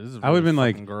pictures. This is I would have been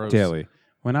fucking like, gross. Daly,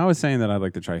 when I was saying that I'd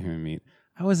like to try human meat,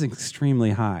 I was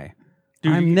extremely high.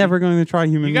 Dude, I'm never going to try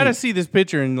human meat. You got to see this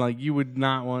picture and like you would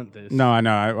not want this. No, I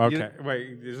know. You- Okay.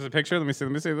 Wait, there's a picture? Let me see.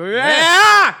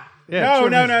 Yeah! Yeah, No, sure,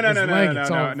 no, his- no, no, his no, no, leg, no, it's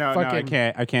no, all no, no, fucking-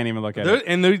 I can't even look at it.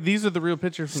 And these are the real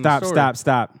pictures from Stop, the story.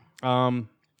 stop.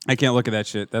 I can't look at that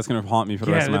shit. That's going to haunt me for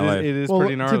the rest of my life. It is Well,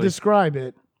 pretty gnarly. to describe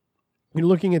it, you're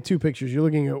looking at two pictures. You're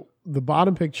looking at the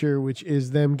bottom picture, which is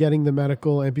them getting the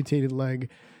medical amputated leg,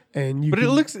 and you. But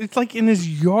it's like in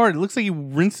his yard. It looks like he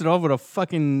rinsed it off with a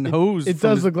fucking hose. It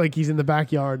from does his- look like he's in the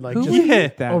backyard, like Who just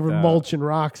did that, over though? mulch and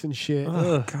rocks and shit.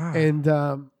 Oh, God. And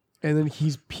then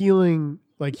he's peeling,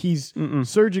 like he's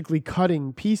surgically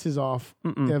cutting pieces off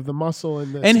of the muscle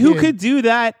and the. And who skin. could do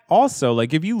that also?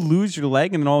 Like, if you lose your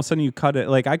leg and then all of a sudden you cut it,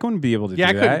 like, I couldn't be able to do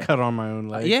I that. couldn't cut on my own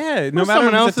leg. Yeah, no Or matter someone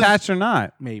if it's else's- attached or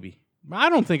not. Maybe. I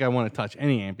don't think I want to touch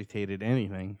any amputated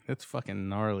anything. That's fucking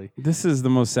gnarly. This is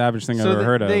the most savage thing I've ever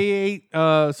heard of. They ate.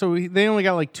 They only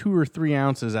got like 2 or 3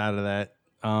 ounces out of that.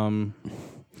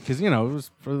 Because it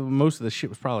was for most of the shit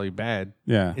was probably bad.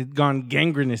 Yeah. It'd gone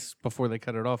gangrenous before they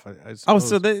cut it off. I Oh, suppose.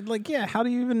 so they how do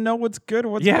you even know what's good or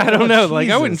what's Yeah, bad? I don't know. Like, I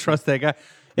Jesus. wouldn't trust that guy.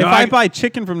 If No, I buy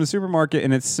chicken from the supermarket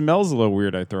and it smells a little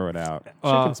weird, I throw it out.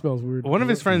 Chicken smells weird. One of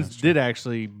his friends did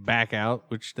actually back out,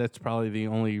 which that's probably the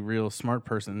only real smart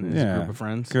person in his group of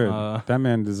friends. Good. That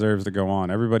man deserves to go on.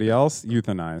 Everybody else,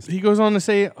 euthanized. He goes on to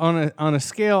say, on a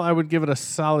scale, I would give it a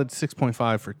solid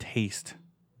 6.5 for taste.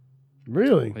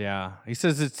 Really? Yeah. He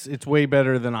says it's way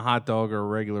better than a hot dog or a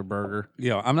regular burger.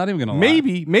 Yo, I'm not even gonna lie.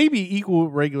 Maybe equal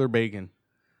regular bacon.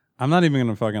 I'm not even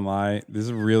gonna fucking lie. This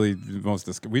is really the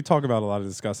most. We talk about a lot of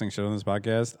disgusting shit on this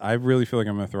podcast. I really feel like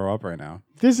I'm gonna throw up right now.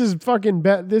 This is fucking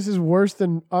this is worse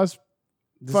than us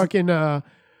fucking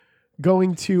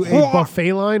going to a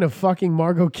buffet line of fucking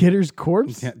Margot Kidder's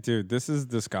corpse. Yeah, dude, this is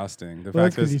disgusting. The Well,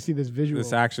 that's fact 'cause that you see this visual.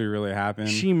 This actually really happened.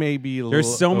 She may be a There's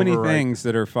little so many overripe. things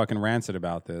that are fucking rancid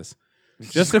about this.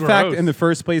 It's Just the gross. fact in the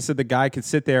first place that the guy could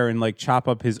sit there and like chop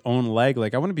up his own leg.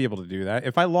 Like I wouldn't be able to do that.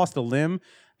 If I lost a limb,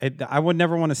 I would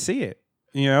never want to see it.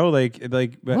 You know,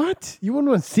 but What? You wouldn't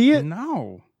want to see it?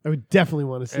 No. I would definitely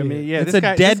want to see I mean, it. yeah, It's this a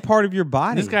guy- dead this- part of your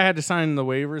body. This guy had to sign the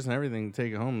waivers and everything to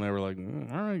take it home. They were like,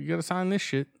 all right, you got to sign this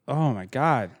shit. Oh my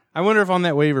God. I wonder if on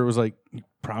that waiver it was like, you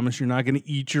promise you're not going to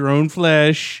eat your own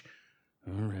flesh.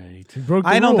 All right. He broke the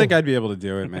I don't rule. think I'd be able to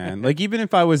do it, man. Like even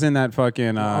if I was in that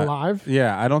fucking Alive?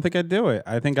 Yeah, I don't think I'd do it.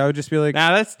 I think I would just be like,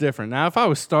 Now that's different. Now if I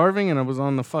was starving and I was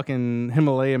on the fucking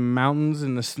Himalayan mountains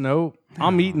in the snow,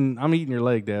 I'm eating your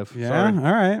leg, Dev. yeah, Sorry.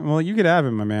 all right. Well, you could have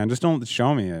it, my man. Just don't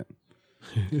show me it.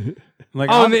 Like,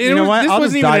 Oh, I'll- you know what? This I'll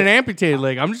wasn't just even die- an amputated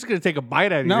leg. I'm just gonna take a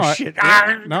bite out of No, your I, shit.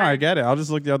 no, I get it. I'll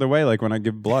just look the other way, like when I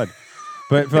give blood.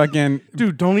 But fucking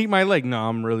dude, don't eat my leg. No,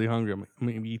 I'm really hungry. I'm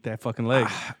gonna eat that fucking leg.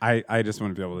 I just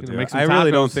want to be able to do Make it. some I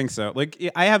really don't tacos. think so. Like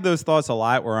I have those thoughts a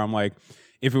lot where I'm like,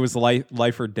 if it was a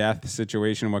life or death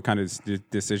situation, what kind of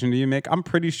decision do you make? I'm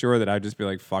pretty sure that I'd just be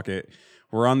like, fuck it.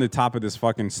 We're on the top of this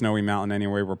fucking snowy mountain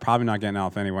anyway. We're probably not getting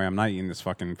off anyway. I'm not eating this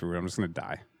fucking food. I'm just gonna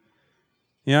die.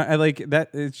 You know, I like that.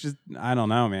 It's just I don't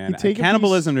know, man. You take a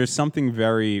Cannibalism. There's something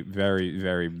very, very,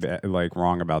 very like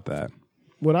wrong about that.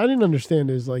 What I didn't understand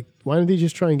is like, why didn't they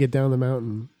just try and get down the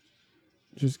mountain?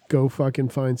 Just go fucking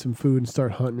find some food and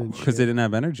start hunting and shit. Because they didn't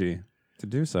have energy to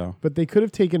do so. But they could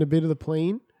have taken a bit of the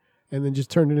plane and then just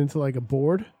turned it into like a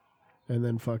board and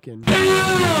then fucking.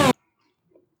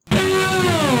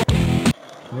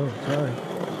 Oh, sorry.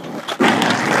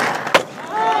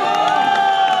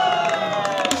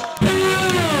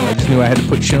 I just knew I had to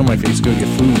put shit on my face to go get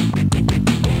food.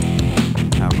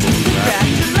 How cool is that?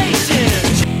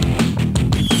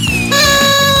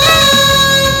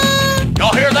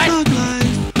 Y'all hear that?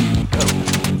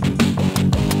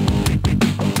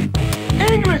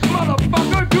 English,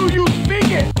 motherfucker, do you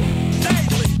speak it?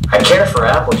 I care for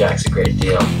Applejacks a great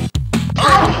deal.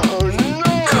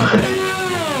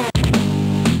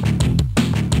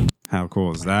 How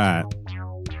cool is that?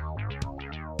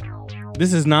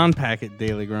 This is non-packet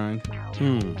Daily Grind.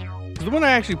 'Cause the one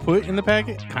I actually put in the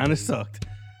packet kind of sucked.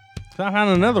 So I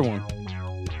found another one.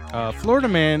 Florida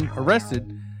man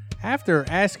arrested after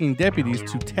asking deputies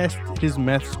to test his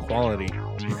meth's quality.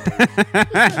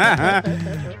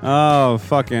 Oh,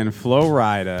 fucking Flo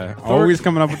Rida. Always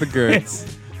coming up with the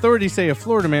goods. Authorities say a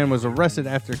Florida man was arrested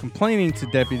after complaining to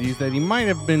deputies that he might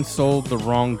have been sold the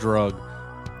wrong drug.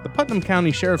 The Putnam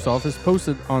County Sheriff's Office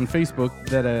posted on Facebook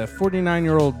that a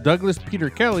 49-year-old Douglas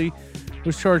Peter Kelly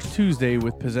was charged Tuesday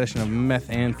with possession of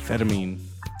methamphetamine.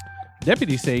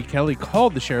 Deputies say Kelly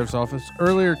called the sheriff's office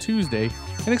earlier Tuesday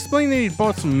and explained that he'd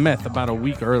bought some meth about a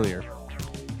week earlier.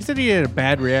 He said he had a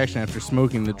bad reaction after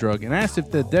smoking the drug and asked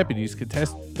if the deputies could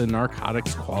test the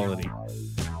narcotics quality.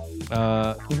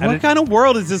 What kind of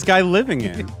world is this guy living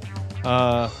in?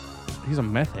 He's a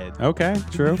meth head. Okay,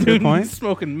 true. Dude, Good point. he's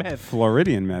smoking meth.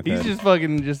 Floridian meth He's head. just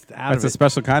fucking just out That's of a it.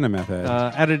 special kind of meth head.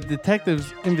 At a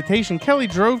detective's invitation, Kelly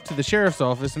drove to the sheriff's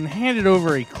office and handed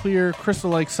over a clear,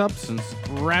 crystal-like substance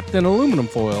wrapped in aluminum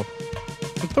foil.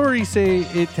 Authorities say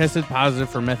it tested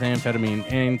positive for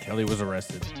methamphetamine, and Kelly was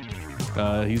arrested.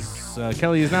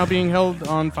 Kelly is now being held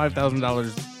on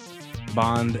 $5,000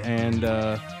 bond, and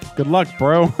good luck,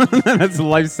 bro. That's a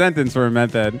life sentence for a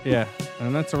meth head. Yeah,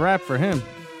 and that's a wrap for him.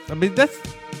 I mean, that's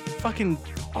fucking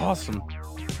awesome.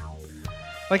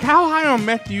 Like, how high on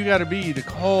meth do you got to be to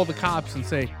call the cops and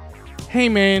say, "Hey,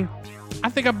 man, I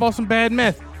think I bought some bad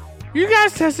meth. You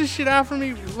guys test this shit out for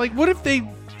me." Like, what if they?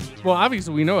 Well,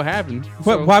 obviously we know what happened.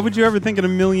 So, Why would you ever think in a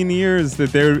million years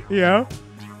that they're yeah,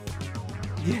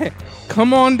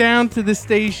 come on down to the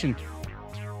station.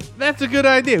 That's a good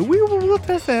idea. We'll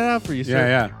test that out for you, sir.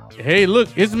 Yeah. Hey, look,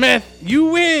 it's meth. You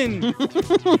win.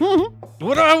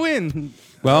 What do I win?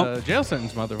 Well, jail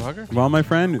sentence, motherfucker. Well, my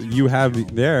friend, you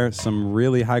have there some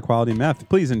really high quality meth.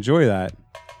 Please enjoy that.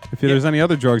 If there's any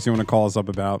other drugs you want to call us up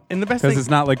about, And the best because thing- it's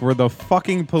not like we're the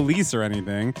fucking police or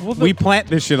anything. Well, we plant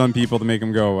this shit on people to make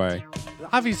them go away.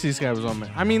 Obviously, this guy was on meth.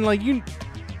 I mean, like,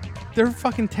 their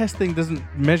fucking testing doesn't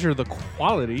measure the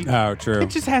quality. Oh, true. It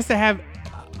just has to have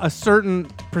a certain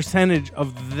percentage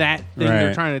of that thing they're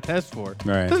Right. trying to test for.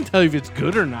 Right. It doesn't tell you if it's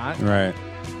good or not. Right.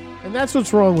 And that's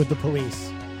what's wrong with the police.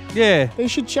 Yeah. They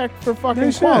should check for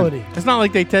fucking quality. It's not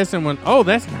like they test and went, "Oh,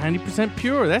 that's 90%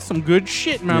 pure. That's some good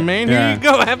shit, my man. Here Yeah. you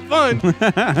go. Have fun." What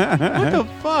the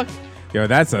fuck? Yo,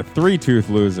 that's a 3-tooth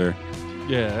loser.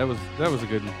 Yeah, that was a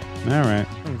good one. All right.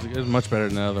 It was much better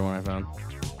than the other one I found.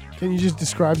 Can you just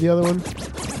describe the other one?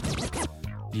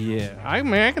 Yeah. I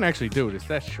mean, I can actually do it. It's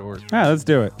that short. Yeah, let's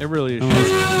do it. It really is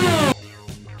short.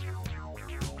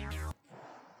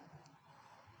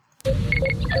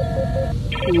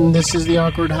 This is the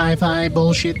awkward hi-fi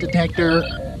bullshit detector.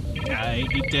 I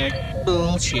detect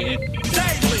bullshit.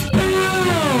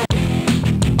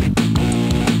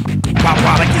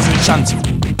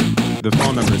 The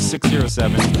phone number is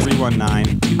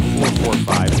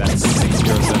 607-319-2445. That's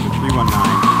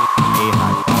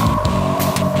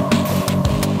 607-319-A-HIGH.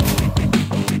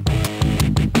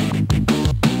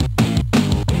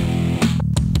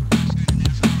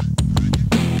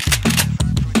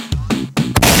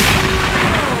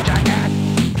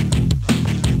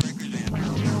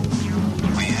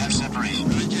 We have separation.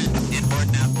 Inboard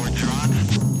and outboard, they're on.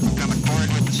 Coming forward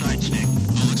with the side stick.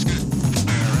 All looks good.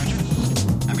 Roger.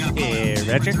 I've got a pull-out.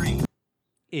 Roger.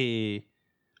 243.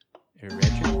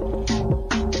 Roger.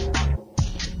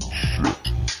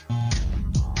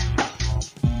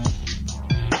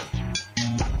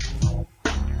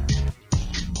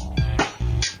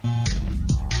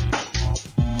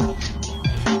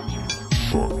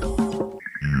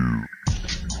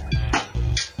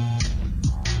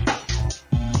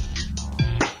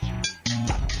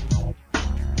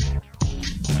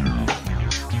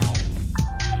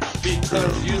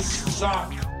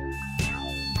 suck.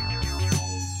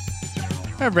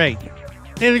 All right.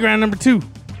 Daily Grind number 2,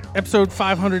 episode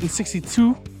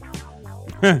 562.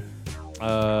 I'm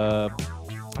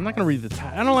not going to read the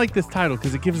title. I don't like this title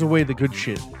because it gives away the good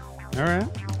shit. All right.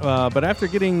 But after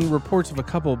getting reports of a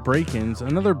couple break-ins,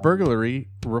 another burglary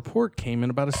report came in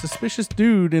about a suspicious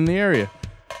dude in the area,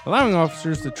 allowing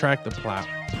officers to track the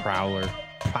prowler.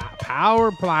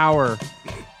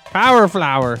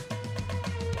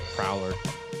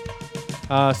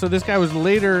 So this guy was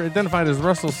later identified as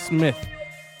Russell Smith.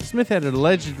 Smith had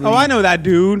allegedly... Oh, I know that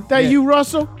dude. That you,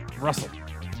 Russell? Russell.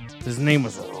 His name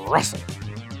was Russell.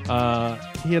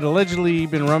 He had allegedly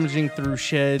been rummaging through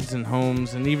sheds and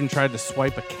homes and even tried to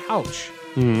swipe a couch.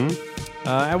 Mm-hmm.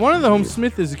 At one of the homes,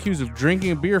 Smith is accused of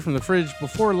drinking a beer from the fridge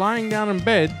before lying down in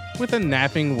bed with a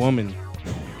napping woman.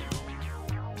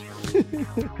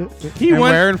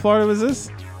 Where in Florida was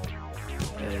this?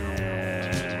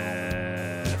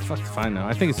 Fuck if I know.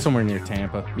 I think it's somewhere near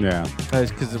Tampa. Yeah.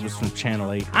 Because it was from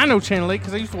Channel 8. I know Channel 8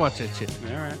 because I used to watch that shit.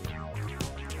 All right.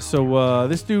 So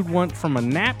this dude went from a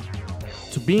nap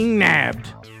to being nabbed.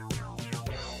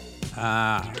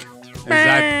 That's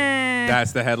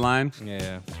the headline?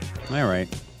 Yeah. All right.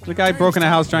 The guy broke in a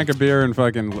house, drank a beer, and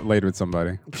fucking laid with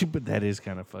somebody. But that is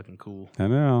kind of fucking cool. I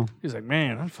know. He's like,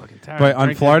 man, I'm fucking tired. But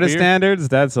on Florida standards,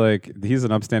 that's like, he's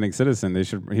an upstanding citizen. He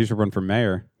should run for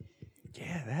mayor.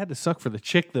 Yeah, that had to suck for the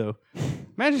chick, though.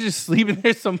 Imagine just sleeping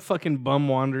there, some fucking bum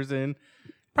wanders in.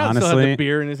 Probably still Honestly, have the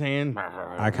beer in his hand.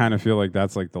 I kind of feel like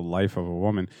that's like the life of a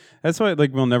woman. That's why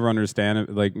like we'll never understand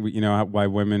it, like why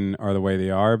women are the way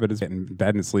they are, but it's get in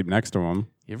bed and sleep next to them.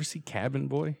 You ever see Cabin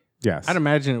Boy? Yes. I'd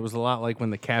imagine it was a lot like when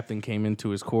the captain came into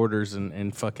his quarters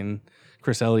and fucking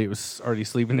Chris Elliott was already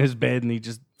sleeping in his bed and he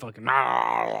just fucking...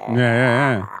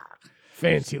 Yeah.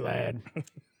 Fancy lad.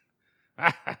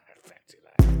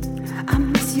 I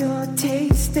miss your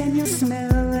taste and your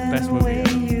smell and Best the movie way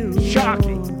ever. you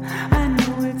Shocking. I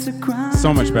know it's a crime.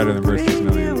 So much better than Brewster's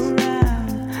Millions.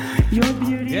 Your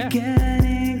beauty can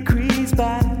increase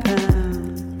by the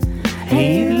pound.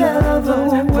 Hey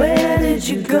lover, where did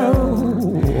you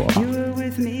go? You were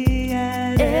with me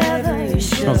at every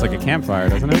show. Smells like a campfire,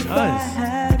 doesn't it? It does.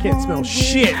 I can't smell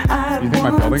shit. You think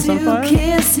my building's on fire?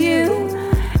 Kiss you.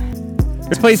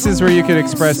 There's places where you could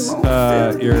express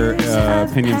your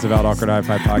opinions about Awkward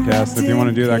Hi-Fi Podcast. If you want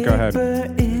to do that, go ahead.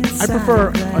 I prefer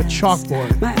a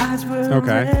chalkboard.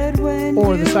 Okay.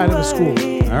 Or the side of a school.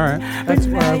 All right. That's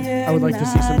where I would like to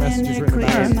see some messages written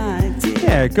about it.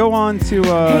 Yeah, go on to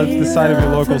the site of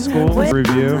your local school,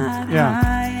 review.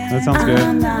 Yeah, that sounds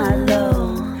good.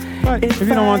 But if you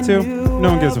don't want to,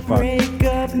 no one gives a fuck. Thank you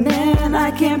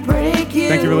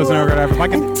for listening to Awkward Hi-Fi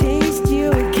Podcast.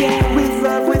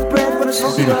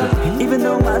 Even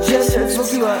though my chest hurts,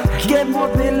 smoke you up. Get more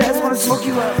pain, less wanna smoke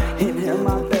you up. Inhale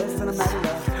my best.